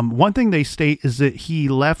one thing they state is that he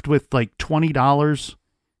left with like $20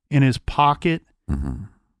 in his pocket,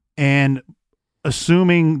 and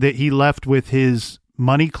assuming that he left with his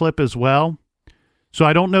money clip as well. So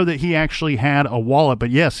I don't know that he actually had a wallet, but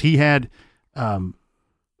yes, he had a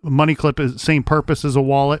money clip, same purpose as a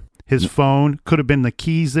wallet. His phone could have been the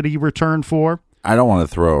keys that he returned for. I don't want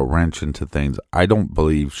to throw a wrench into things. I don't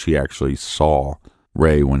believe she actually saw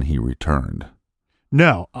Ray when he returned.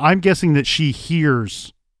 No, I'm guessing that she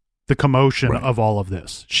hears the commotion of all of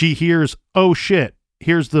this. She hears, oh shit,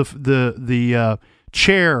 here's the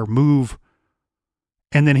chair move,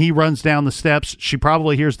 and then he runs down the steps. She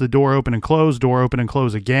probably hears the door open and close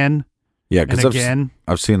again. Yeah, because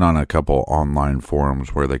I've seen on a couple online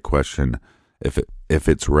forums where they question if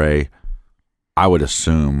it's Ray. I would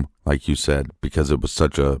assume, like you said, because it was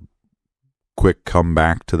such a quick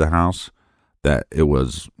comeback to the house, that it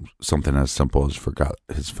was something as simple as forgot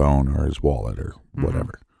his phone or his wallet or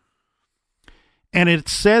whatever. And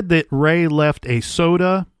it's said that Ray left a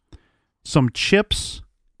soda, some chips,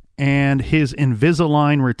 and his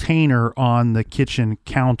Invisalign retainer on the kitchen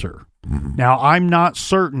counter. Now, I'm not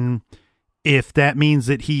certain if that means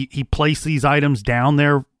that he placed these items down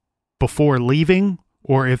there before leaving,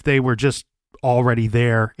 or if they were just already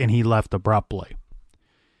there and he left abruptly.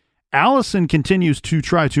 Allison continues to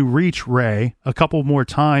try to reach Ray a couple more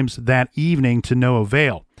times that evening to no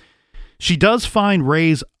avail. She does find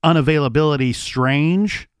Ray's unavailability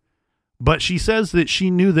strange, but she says that she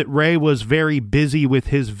knew that Ray was very busy with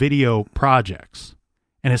his video projects,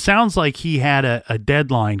 and it sounds like he had a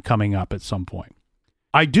deadline coming up at some point.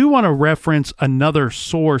 I do want to reference another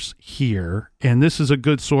source here, and this is a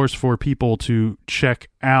good source for people to check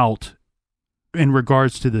out in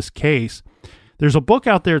regards to this case. There's a book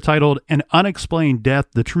out there titled An Unexplained Death,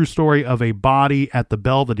 The True Story of a Body at the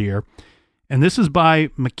Belvedere. And this is by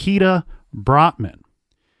Makita Brotman.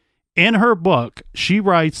 In her book, she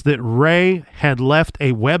writes that Ray had left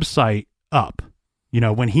a website up. You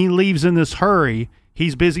know, when he leaves in this hurry,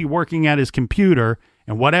 he's busy working at his computer,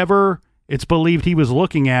 and whatever it's believed he was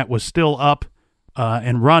looking at was still up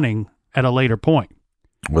and running at a later point.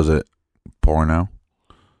 Was it porno?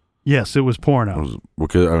 Yes, it was porno.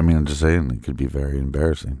 I'm just saying, it could be very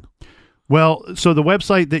embarrassing. Well, so the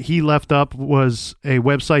website that he left up was a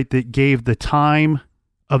website that gave the time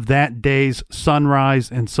of that day's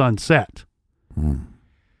sunrise and sunset.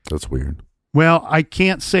 That's weird. Well, I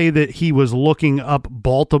can't say that he was looking up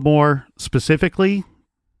Baltimore specifically.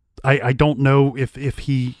 I don't know if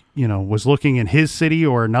he, was looking in his city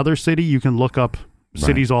or another city. You can look up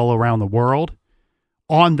cities all around the world.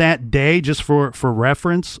 On that day, just for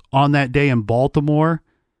reference, on that day in Baltimore,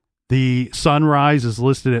 the sunrise is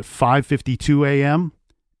listed at 5:52 a.m.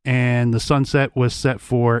 and the sunset was set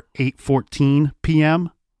for 8:14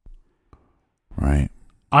 p.m. Right.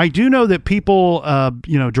 I do know that people,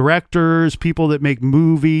 directors, people that make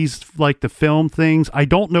movies, like to film things. I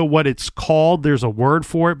don't know what it's called. There's a word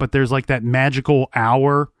for it, but there's like that magical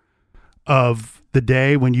hour of the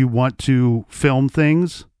day when you want to film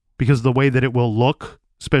things because of the way that it will look,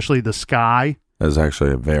 especially the sky. That's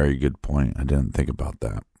actually a very good point. I didn't think about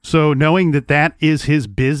that. So knowing that that is his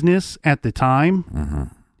business at the time,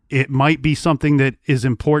 it might be something that is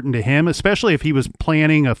important to him, especially if he was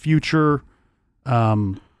planning a future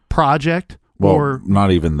project. Well, or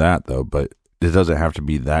not even that, though, but it doesn't have to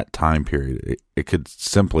be that time period. It could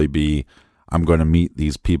simply be, I'm going to meet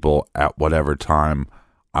these people at whatever time.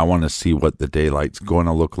 I want to see what the daylight's going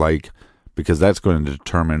to look like, because that's going to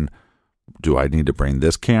determine, do I need to bring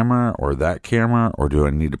this camera or that camera, or do I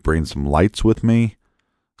need to bring some lights with me?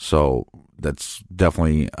 So that's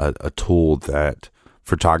definitely a tool that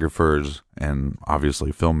photographers and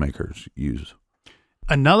obviously filmmakers use.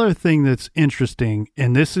 Another thing that's interesting,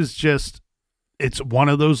 and this is just, it's one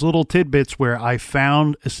of those little tidbits where I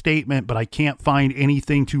found a statement, but I can't find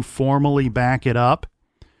anything to formally back it up,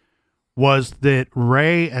 was that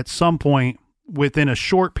Ray at some point within a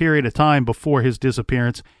short period of time before his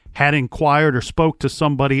disappearance had inquired or spoke to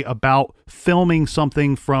somebody about filming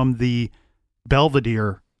something from the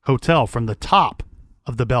Belvedere Hotel, from the top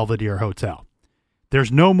of the Belvedere Hotel.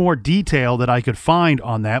 There's no more detail that I could find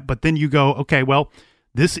on that, but then you go, okay, well,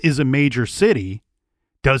 this is a major city.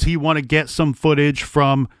 Does he want to get some footage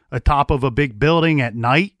from a top of a big building at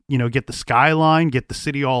night? Get the skyline, get the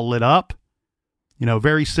city all lit up.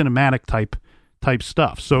 Very cinematic type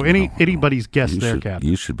stuff. So anybody's guess there, Captain.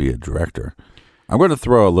 You should be a director. I'm going to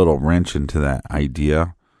throw a little wrench into that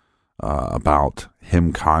idea about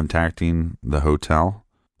him contacting the hotel,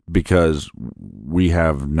 because we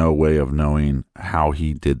have no way of knowing how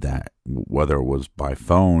he did that, whether it was by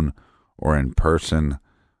phone or in person.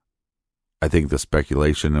 I think the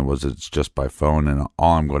speculation was it's just by phone, and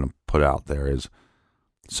all I'm going to put out there is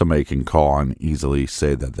somebody can call and easily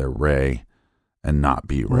say that they're Ray and not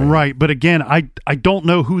be Ray. Right, but again, I don't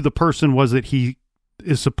know who the person was that he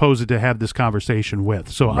is supposed to have this conversation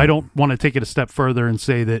with, so right. I don't want to take it a step further and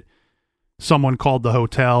say that someone called the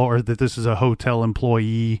hotel or that this is a hotel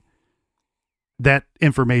employee. That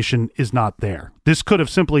information is not there. This could have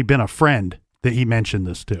simply been a friend that he mentioned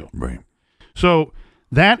this to. Right. So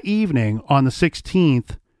that evening on the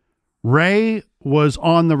 16th, Ray was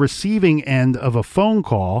on the receiving end of a phone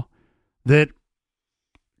call that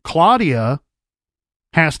Claudia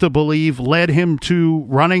has to believe led him to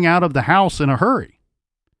running out of the house in a hurry.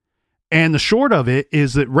 And the short of it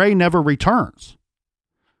is that Ray never returns.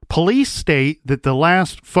 Police state that the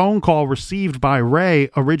last phone call received by Ray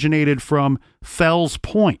originated from Fells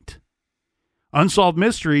Point. Unsolved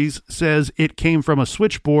Mysteries says it came from a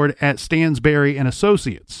switchboard at Stansberry and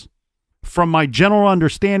Associates. From my general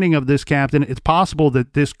understanding of this, Captain, it's possible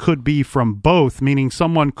that this could be from both, meaning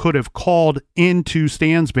someone could have called into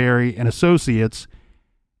Stansberry and Associates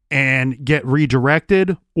and get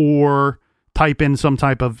redirected, or type in some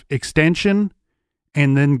type of extension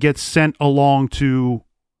and then get sent along to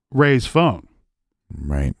Ray's phone.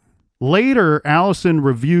 Right. Later, Allison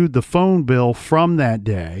reviewed the phone bill from that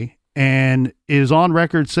day and is on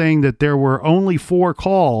record saying that there were only 4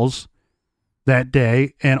 calls that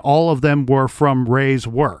day, and all of them were from Ray's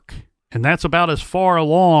work. And that's about as far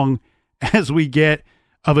along as we get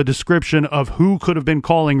of a description of who could have been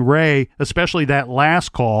calling Ray, especially that last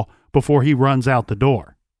call before he runs out the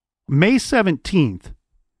door. May 17th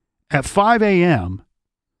at 5 a.m.,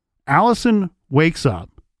 Allison wakes up.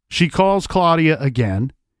 She calls Claudia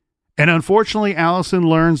again, and unfortunately, Allison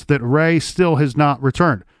learns that Ray still has not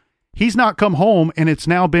returned. He's not come home, and it's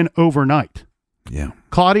now been overnight. Yeah.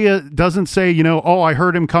 Claudia doesn't say, I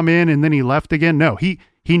heard him come in and then he left again. No, he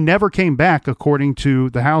never came back, according to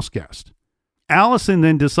the house guest. Allison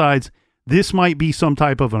then decides this might be some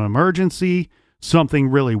type of an emergency. Something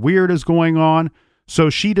really weird is going on. So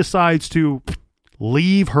she decides to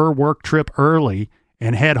leave her work trip early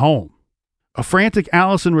and head home. A frantic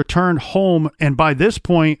Allison returned home, and by this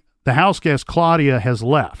point, the house guest Claudia has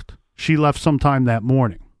left. She left sometime that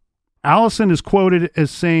morning. Allison is quoted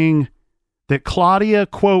as saying that Claudia,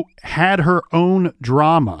 quote, had her own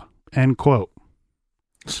drama, end quote.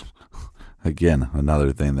 Again,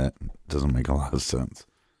 another thing that doesn't make a lot of sense.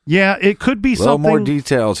 Yeah, it could be something. More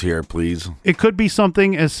details here, please. It could be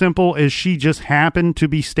something as simple as she just happened to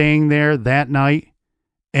be staying there that night,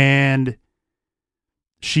 and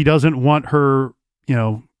she doesn't want her,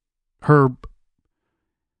 her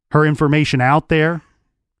information out there.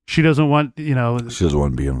 She doesn't want, She doesn't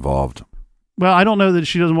want to be involved. Well, I don't know that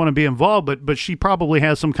she doesn't want to be involved, but she probably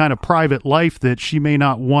has some kind of private life that she may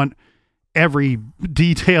not want every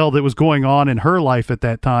detail that was going on in her life at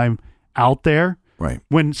that time out there. Right.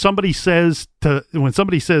 When somebody says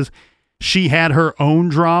she had her own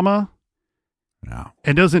drama, No.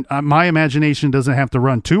 it doesn't. My imagination doesn't have to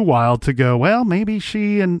run too wild to go, well, maybe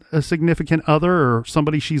she and a significant other or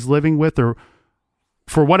somebody she's living with, or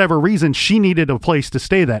for whatever reason, she needed a place to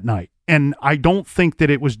stay that night. And I don't think that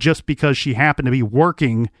it was just because she happened to be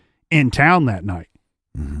working in town that night.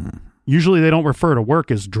 Mm-hmm. Usually they don't refer to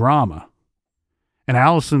work as drama. And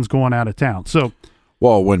Allison's going out of town. So,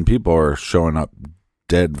 Well, when people are showing up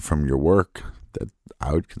dead from your work, that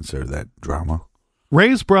I would consider that drama.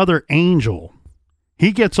 Ray's brother, Angel,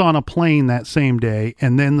 he gets on a plane that same day,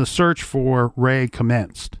 and then the search for Ray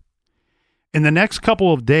commenced. In the next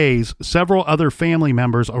couple of days, several other family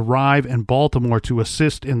members arrive in Baltimore to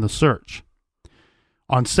assist in the search.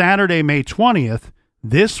 On Saturday, May 20th,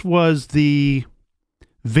 this was the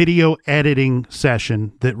video editing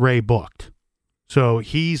session that Ray booked. So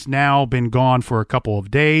he's now been gone for a couple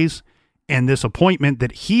of days, and this appointment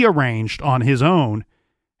that he arranged on his own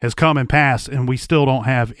has come and passed, and we still don't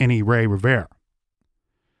have any Ray Rivera.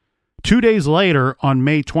 2 days later, on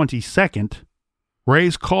May 22nd,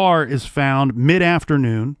 Ray's car is found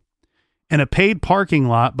mid-afternoon in a paid parking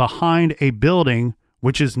lot behind a building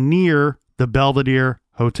which is near the Belvedere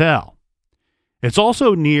Hotel. It's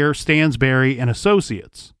also near Stansberry and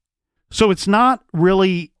Associates. So it's not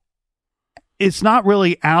really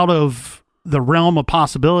out of the realm of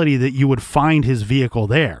possibility that you would find his vehicle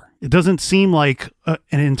there. It doesn't seem like an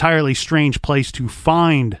entirely strange place to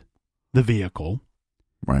find the vehicle.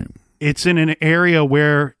 Right. It's in an area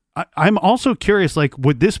where I'm also curious, like,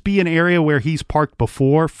 would this be an area where he's parked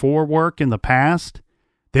before for work in the past?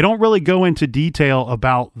 They don't really go into detail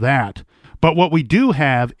about that. But what we do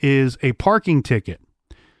have is a parking ticket.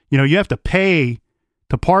 You know, you have to pay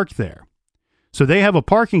to park there. So they have a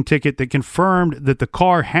parking ticket that confirmed that the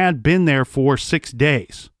car had been there for 6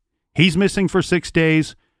 days. He's missing for 6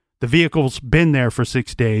 days. The vehicle's been there for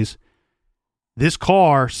 6 days. This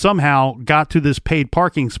car somehow got to this paid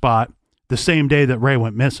parking spot the same day that Ray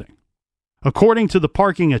went missing. According to the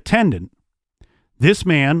parking attendant, this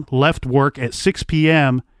man left work at 6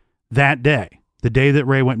 p.m. that day, the day that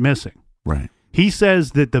Ray went missing. Right. He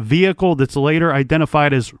says that the vehicle that's later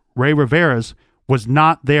identified as Ray Rivera's was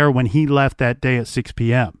not there when he left that day at 6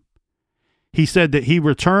 p.m. He said that he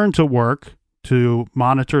returned to work to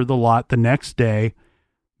monitor the lot the next day,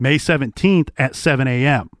 May 17th at 7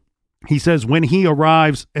 a.m. He says when he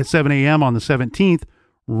arrives at 7 a.m. on the 17th,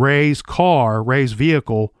 Ray's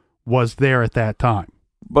vehicle, was there at that time.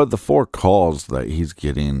 But the 4 calls that he's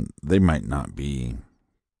getting, they might not be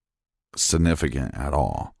significant at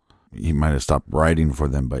all. He might have stopped writing for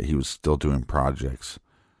them, but he was still doing projects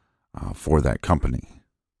for that company.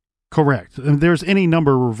 Correct. And there's any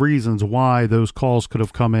number of reasons why those calls could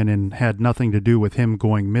have come in and had nothing to do with him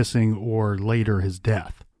going missing or later his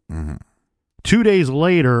death. Mm-hmm. 2 days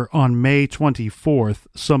later, on May 24th,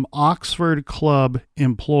 some Oxford Club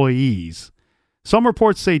employees, some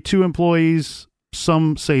reports say 2 employees,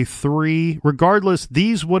 some say 3. Regardless,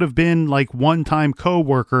 these would have been like one-time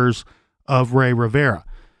co-workers of Ray Rivera.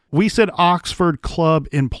 We said Oxford Club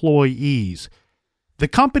employees. The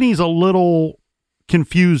company's a little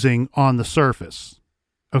confusing on the surface,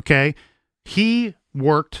 okay? He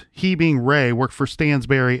being Ray, worked for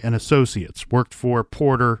Stansberry and Associates, worked for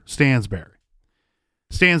Porter Stansberry.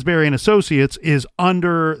 Stansberry and Associates is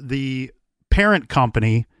under the parent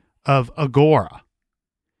company of Agora.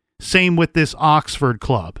 Same with this Oxford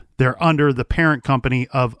Club. They're under the parent company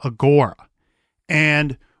of Agora.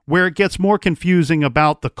 And where it gets more confusing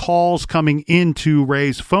about the calls coming into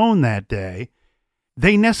Ray's phone that day,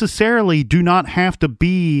 they necessarily do not have to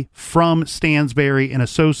be from Stansberry and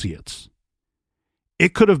Associates.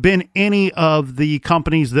 It could have been any of the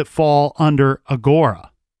companies that fall under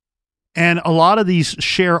Agora. And a lot of these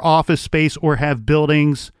share office space or have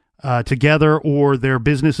buildings together, or their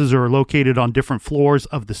businesses are located on different floors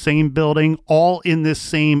of the same building, all in this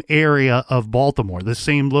same area of Baltimore, the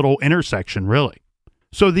same little intersection, really.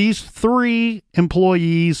 So these 3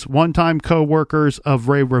 employees, one-time co-workers of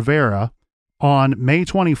Ray Rivera, on May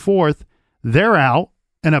 24th, they're out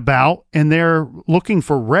and about, and they're looking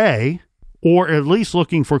for Ray, or at least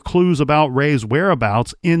looking for clues about Ray's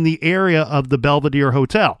whereabouts in the area of the Belvedere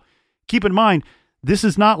Hotel. Keep in mind, this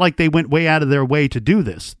is not like they went way out of their way to do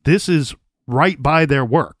this. This is right by their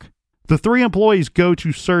work. The 3 employees go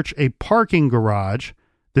to search a parking garage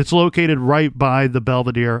that's located right by the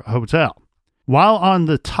Belvedere Hotel. While on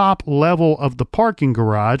the top level of the parking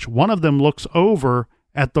garage, one of them looks over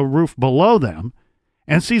at the roof below them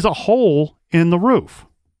and sees a hole in the roof.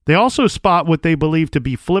 They also spot what they believe to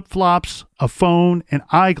be flip-flops, a phone, and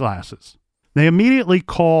eyeglasses. They immediately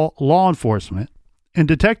call law enforcement, and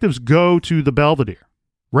detectives go to the Belvedere.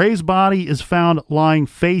 Ray's body is found lying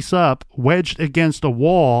face up, wedged against a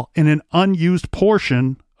wall in an unused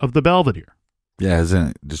portion of the Belvedere. Yeah, isn't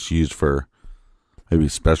it just used for maybe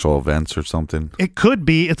special events or something? It could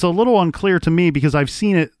be. It's a little unclear to me because I've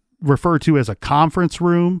seen it referred to as a conference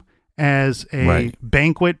room, as a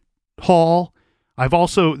banquet hall. I've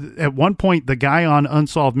also, at one point, the guy on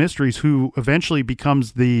Unsolved Mysteries, who eventually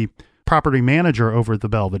becomes the property manager over at the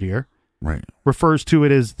Belvedere, refers to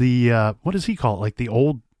it as the, what does he call it? Like the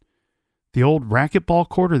old racquetball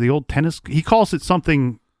court or the old tennis. He calls it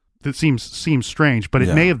something that seems strange, but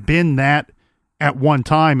it may have been that at one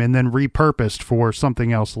time and then repurposed for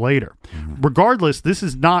something else later. Mm-hmm. Regardless, this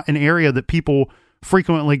is not an area that people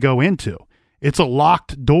frequently go into. It's a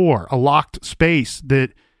locked door, a locked space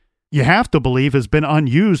that you have to believe has been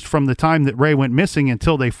unused from the time that Ray went missing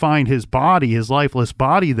until they find his body, his lifeless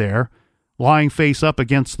body there, lying face up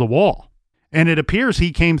against the wall. And it appears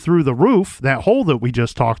he came through the roof, that hole that we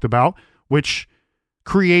just talked about, which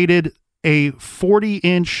created a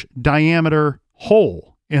 40-inch diameter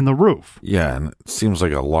hole in the roof. Yeah, and it seems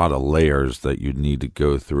like a lot of layers that you'd need to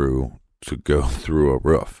go through a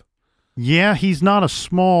roof. Yeah, he's not a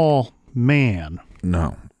small man.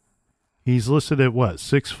 No. He's listed at what,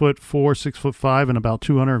 6'4", 6'5", and about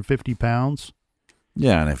 250 pounds?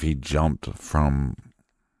 Yeah, and if he jumped from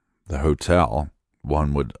the hotel,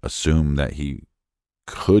 one would assume that he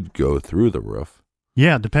could go through the roof.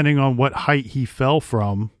 Yeah, depending on what height he fell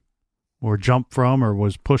from or jumped from or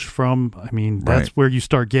was pushed from. I mean, that's where you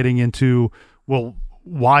start getting into, well,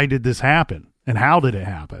 why did this happen and how did it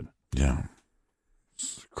happen? Yeah,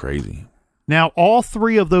 it's crazy. Now, all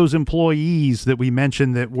three of those employees that we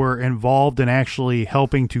mentioned that were involved in actually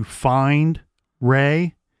helping to find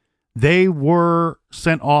Ray, they were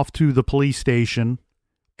sent off to the police station,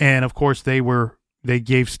 and of course they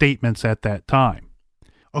gave statements at that time.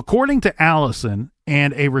 According to Allison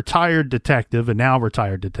and a now retired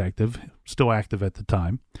detective, still active at the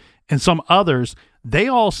time, and some others, they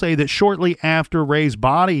all say that shortly after Ray's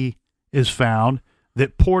body is found,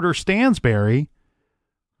 that Porter Stansberry,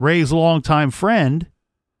 Ray's longtime friend,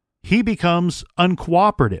 he becomes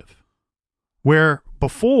uncooperative. Where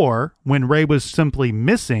before, when Ray was simply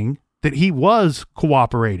missing, that he was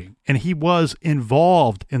cooperating and he was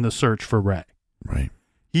involved in the search for Ray. Right.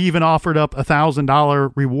 He even offered up a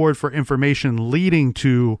 $1,000 reward for information leading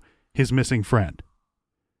to his missing friend.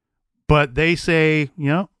 But they say,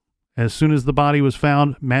 as soon as the body was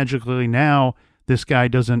found, magically now, this guy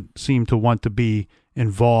doesn't seem to want to be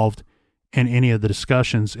involved in any of the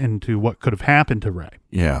discussions into what could have happened to Ray.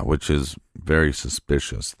 Yeah, which is very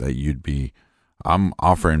suspicious that I'm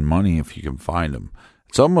offering money if you can find him.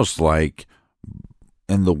 It's almost like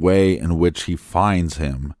in the way in which he finds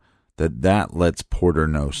him, that lets Porter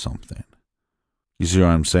know something. You see what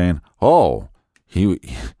I'm saying? Oh,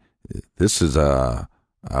 this is a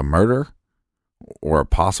murder or a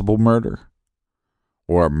possible murder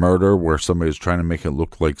or a murder where somebody's trying to make it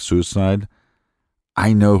look like suicide.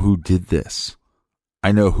 I know who did this.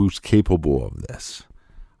 I know who's capable of this.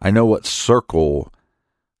 I know what circle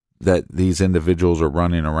that these individuals are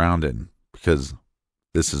running around in because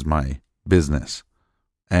this is my business.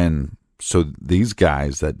 And so these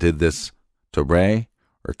guys that did this to Ray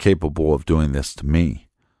are capable of doing this to me.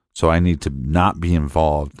 So I need to not be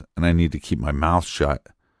involved and I need to keep my mouth shut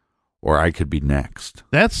or I could be next.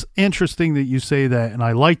 That's interesting that you say that, and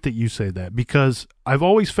I like that you say that because I've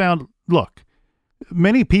always found, look,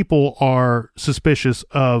 many people are suspicious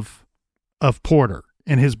of Porter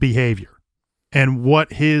and his behavior and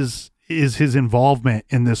what is his involvement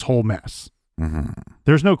in this whole mess. Mm-hmm.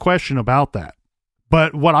 There's no question about that.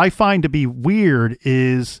 But what I find to be weird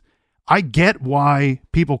is I get why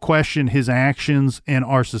people question his actions and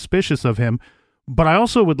are suspicious of him, but I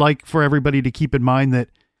also would like for everybody to keep in mind that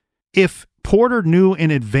if Porter knew in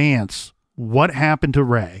advance what happened to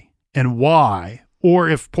Ray and why, or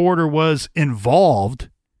if Porter was involved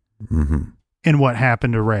in what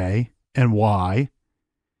happened to Ray and why,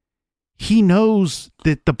 he knows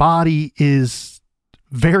that the body is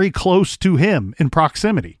very close to him in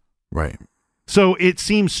proximity. Right. So it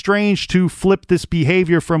seems strange to flip this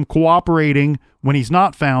behavior from cooperating when he's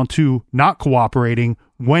not found to not cooperating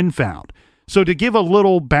when found. So to give a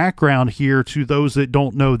little background here to those that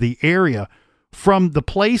don't know the area, from the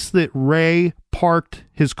place that Ray parked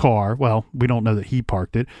his car, well, we don't know that he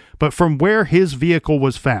parked it, but from where his vehicle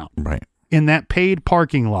was found, right, in that paid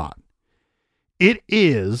parking lot, it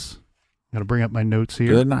is, I'm going to bring up my notes here.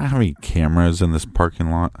 Do they not have any cameras in this parking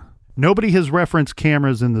lot? Nobody has referenced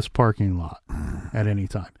cameras in this parking lot at any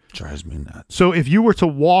time. Drives me nuts. So if you were to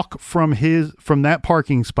walk from that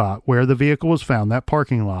parking spot where the vehicle was found, that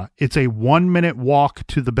parking lot, it's a 1-minute walk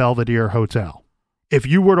to the Belvedere Hotel. If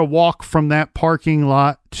you were to walk from that parking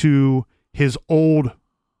lot to his old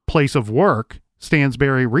place of work,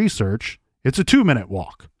 Stansberry Research, it's a 2-minute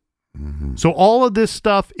walk. Mm-hmm. So all of this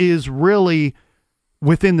stuff is really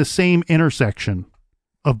within the same intersection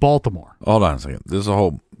of Baltimore. Hold on a second. This is a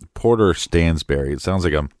whole Porter Stansberry. It sounds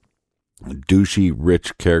like a douchey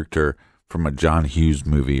rich character from a John Hughes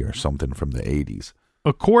movie or something from the 80s.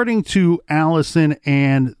 According to Allison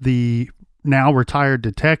and the now retired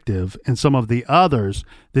detective and some of the others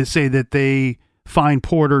that say that they find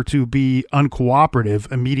Porter to be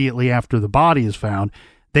uncooperative immediately after the body is found,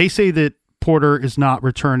 they say that Porter is not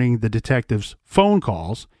returning the detective's phone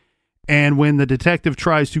calls. And when the detective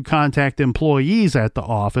tries to contact employees at the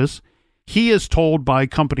office, he is told by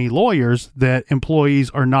company lawyers that employees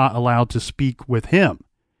are not allowed to speak with him.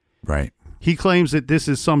 Right. He claims that this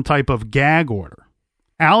is some type of gag order.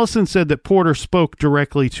 Allison said that Porter spoke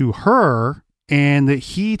directly to her and that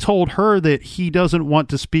he told her that he doesn't want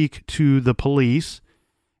to speak to the police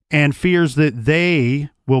and fears that they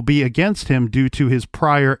will be against him due to his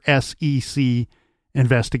prior SEC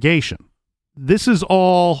investigation. This is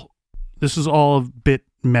all a bit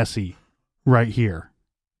messy right here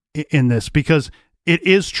in this, because it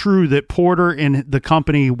is true that Porter and the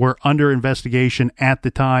company were under investigation at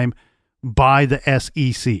the time by the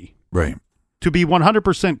SEC. Right. To be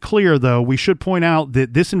 100% clear, though, we should point out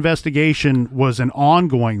that this investigation was an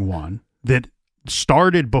ongoing one that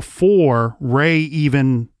started before Ray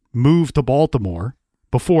even moved to Baltimore,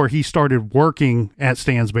 before he started working at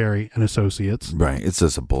Stansberry and Associates. Right. It's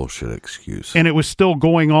just a bullshit excuse. And it was still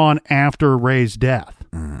going on after Ray's death.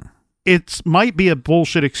 Mm. It might be a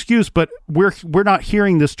bullshit excuse, but we're not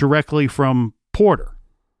hearing this directly from Porter.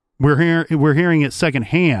 We're hearing it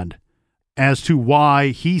secondhand as to why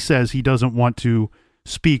he says he doesn't want to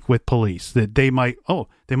speak with police, that they might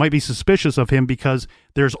be suspicious of him because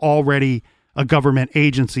there's already a government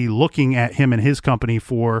agency looking at him and his company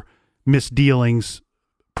for misdealings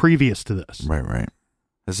previous to this. Right.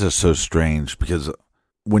 This is so strange because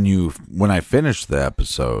when I finished the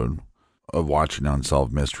episode of watching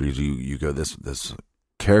Unsolved Mysteries, you go, this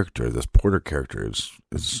character, this Porter character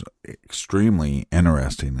is extremely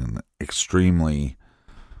interesting and extremely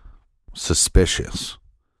suspicious.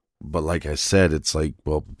 But like I said, it's like,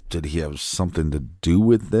 well, did he have something to do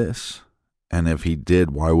with this? And if he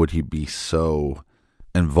did, why would he be so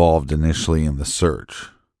involved initially in the search?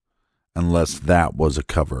 Unless that was a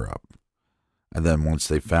cover-up. And then once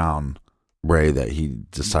they found Ray, that he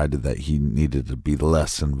decided that he needed to be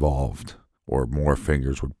less involved, or more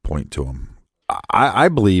fingers would point to him. I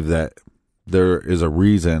believe that there is a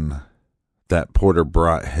reason that Porter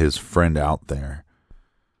brought his friend out there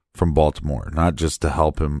from Baltimore, not just to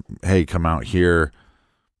help him, hey, come out here,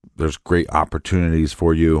 there's great opportunities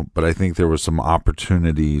for you, but I think there were some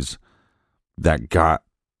opportunities that got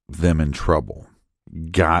them in trouble,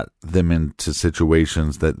 got them into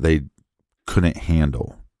situations that they couldn't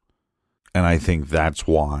handle. And I think that's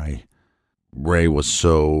why Ray was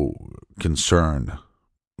so concerned,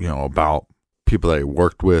 about people that he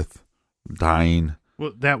worked with dying.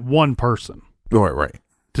 Well, that one person. Right.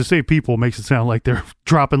 To say people makes it sound like they're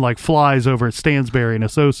dropping like flies over at Stansberry and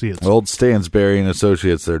Associates. Old Stansberry and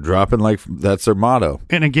Associates, they're dropping that's their motto.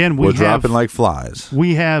 And again, we're dropping like flies.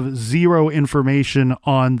 We have zero information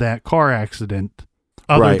on that car accident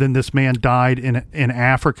other than this man died in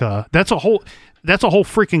Africa. That's a whole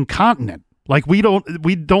freaking continent. Like we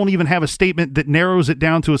don't even have a statement that narrows it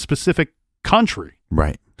down to a specific country.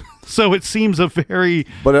 Right. So it seems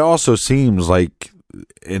but it also seems like,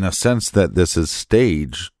 in a sense, that this is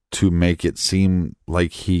staged to make it seem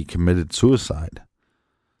like he committed suicide,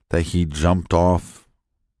 that he jumped off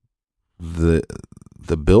the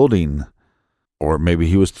building, or maybe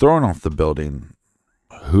he was thrown off the building.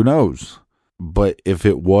 Who knows? But if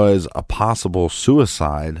it was a possible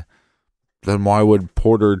suicide, then why would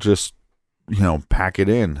Porter just, pack it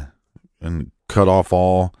in and cut off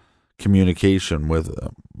all communication with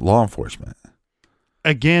law enforcement?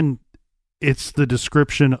 Again, it's the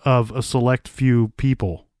description of a select few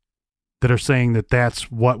people that are saying that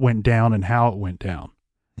that's what went down and how it went down.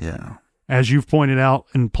 Yeah. As you've pointed out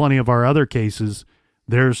in plenty of our other cases,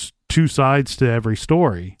 there's two sides to every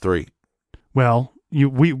story. 3. Well,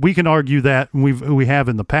 we can argue that we have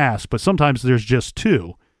in the past, but sometimes there's just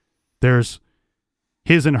 2. There's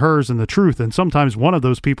his and hers and the truth, and sometimes one of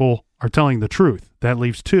those people are telling the truth. That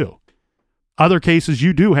leaves 2. Other cases,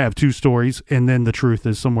 you do have 2 stories, and then the truth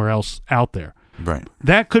is somewhere else out there. Right.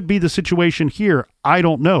 That could be the situation here. I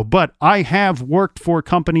don't know. But I have worked for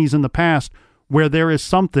companies in the past where there is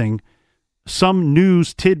some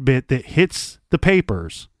news tidbit that hits the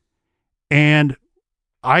papers. And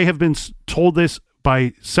I have been told this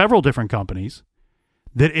by several different companies,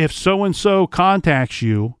 that if so-and-so contacts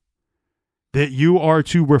you, that you are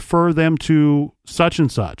to refer them to such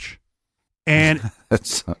and such. And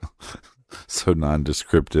that's so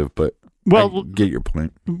non-descriptive, but well, I get your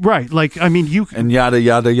point. Right. Like, I mean, and yada,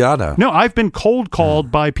 yada, yada. No, I've been cold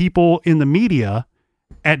called by people in the media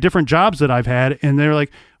at different jobs that I've had. And they're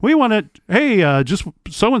like, we want to, hey, just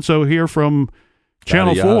so-and-so here from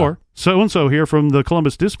Channel 4, so-and-so here from the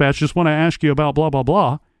Columbus Dispatch, just want to ask you about blah, blah,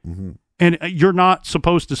 blah. Mm-hmm. And you're not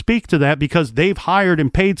supposed to speak to that because they've hired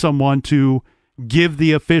and paid someone to give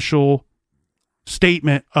the official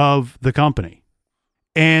statement of the company.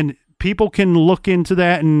 And people can look into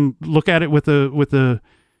that and look at it with a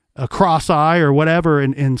cross eye or whatever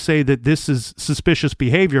and say that this is suspicious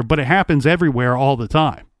behavior, but it happens everywhere all the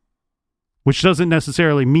time, which doesn't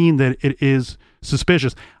necessarily mean that it is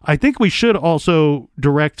suspicious. I think we should also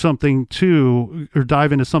direct something to, or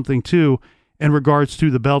dive into something too, in regards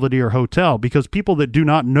to the Belvedere Hotel, because people that do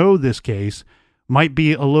not know this case might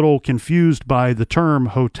be a little confused by the term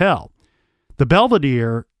hotel. The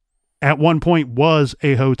Belvedere at one point was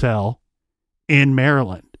a hotel in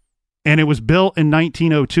Maryland, and it was built in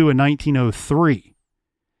 1902 and 1903.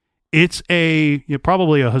 It's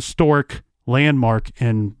probably a historic landmark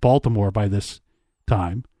in Baltimore by this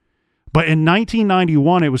time. But in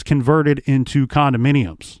 1991, it was converted into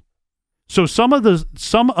condominiums. So some of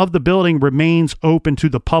the building remains open to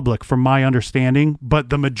the public, from my understanding, but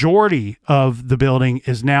the majority of the building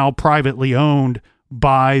is now privately owned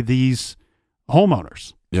by these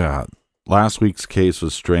homeowners. Yeah. Last week's case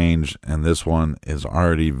was strange, and this one is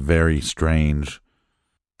already very strange,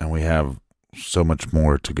 and we have so much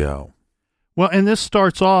more to go. Well, and this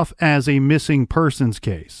starts off as a missing persons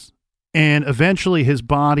case, and eventually his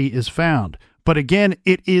body is found. But again,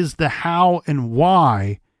 it is the how and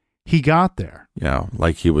why he got there. Yeah,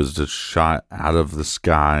 like he was just shot out of the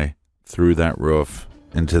sky through that roof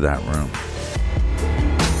into that room.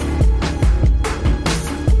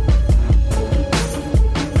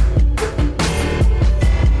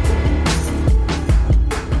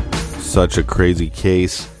 Such a crazy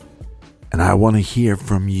case, and I want to hear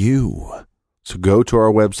from you. So go to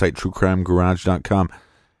our website, truecrimegarage.com,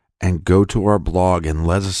 and go to our blog and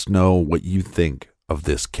let us know what you think of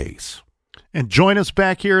this case. And join us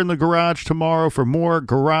back here in the garage tomorrow for more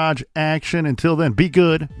garage action. Until then, be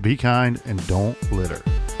good, be kind, and don't litter.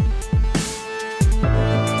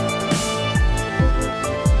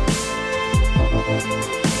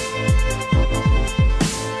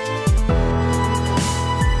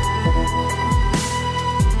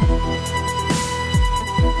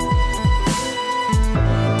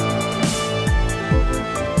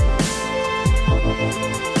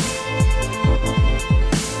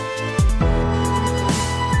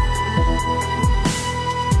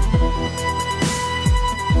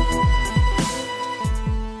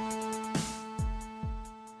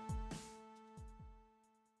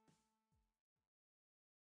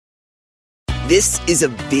 This is a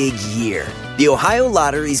big year. The Ohio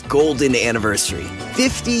Lottery's golden anniversary.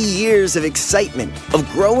 50 years of excitement, of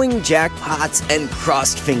growing jackpots and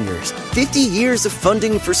crossed fingers. 50 years of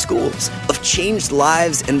funding for schools, of changed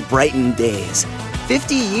lives and brightened days.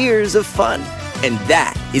 50 years of fun, and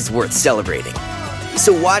that is worth celebrating.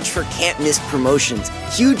 So watch for can't-miss promotions,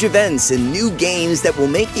 huge events, and new games that will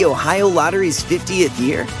make the Ohio Lottery's 50th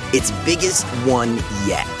year its biggest one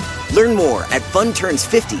yet. Learn more at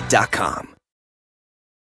funturns50.com.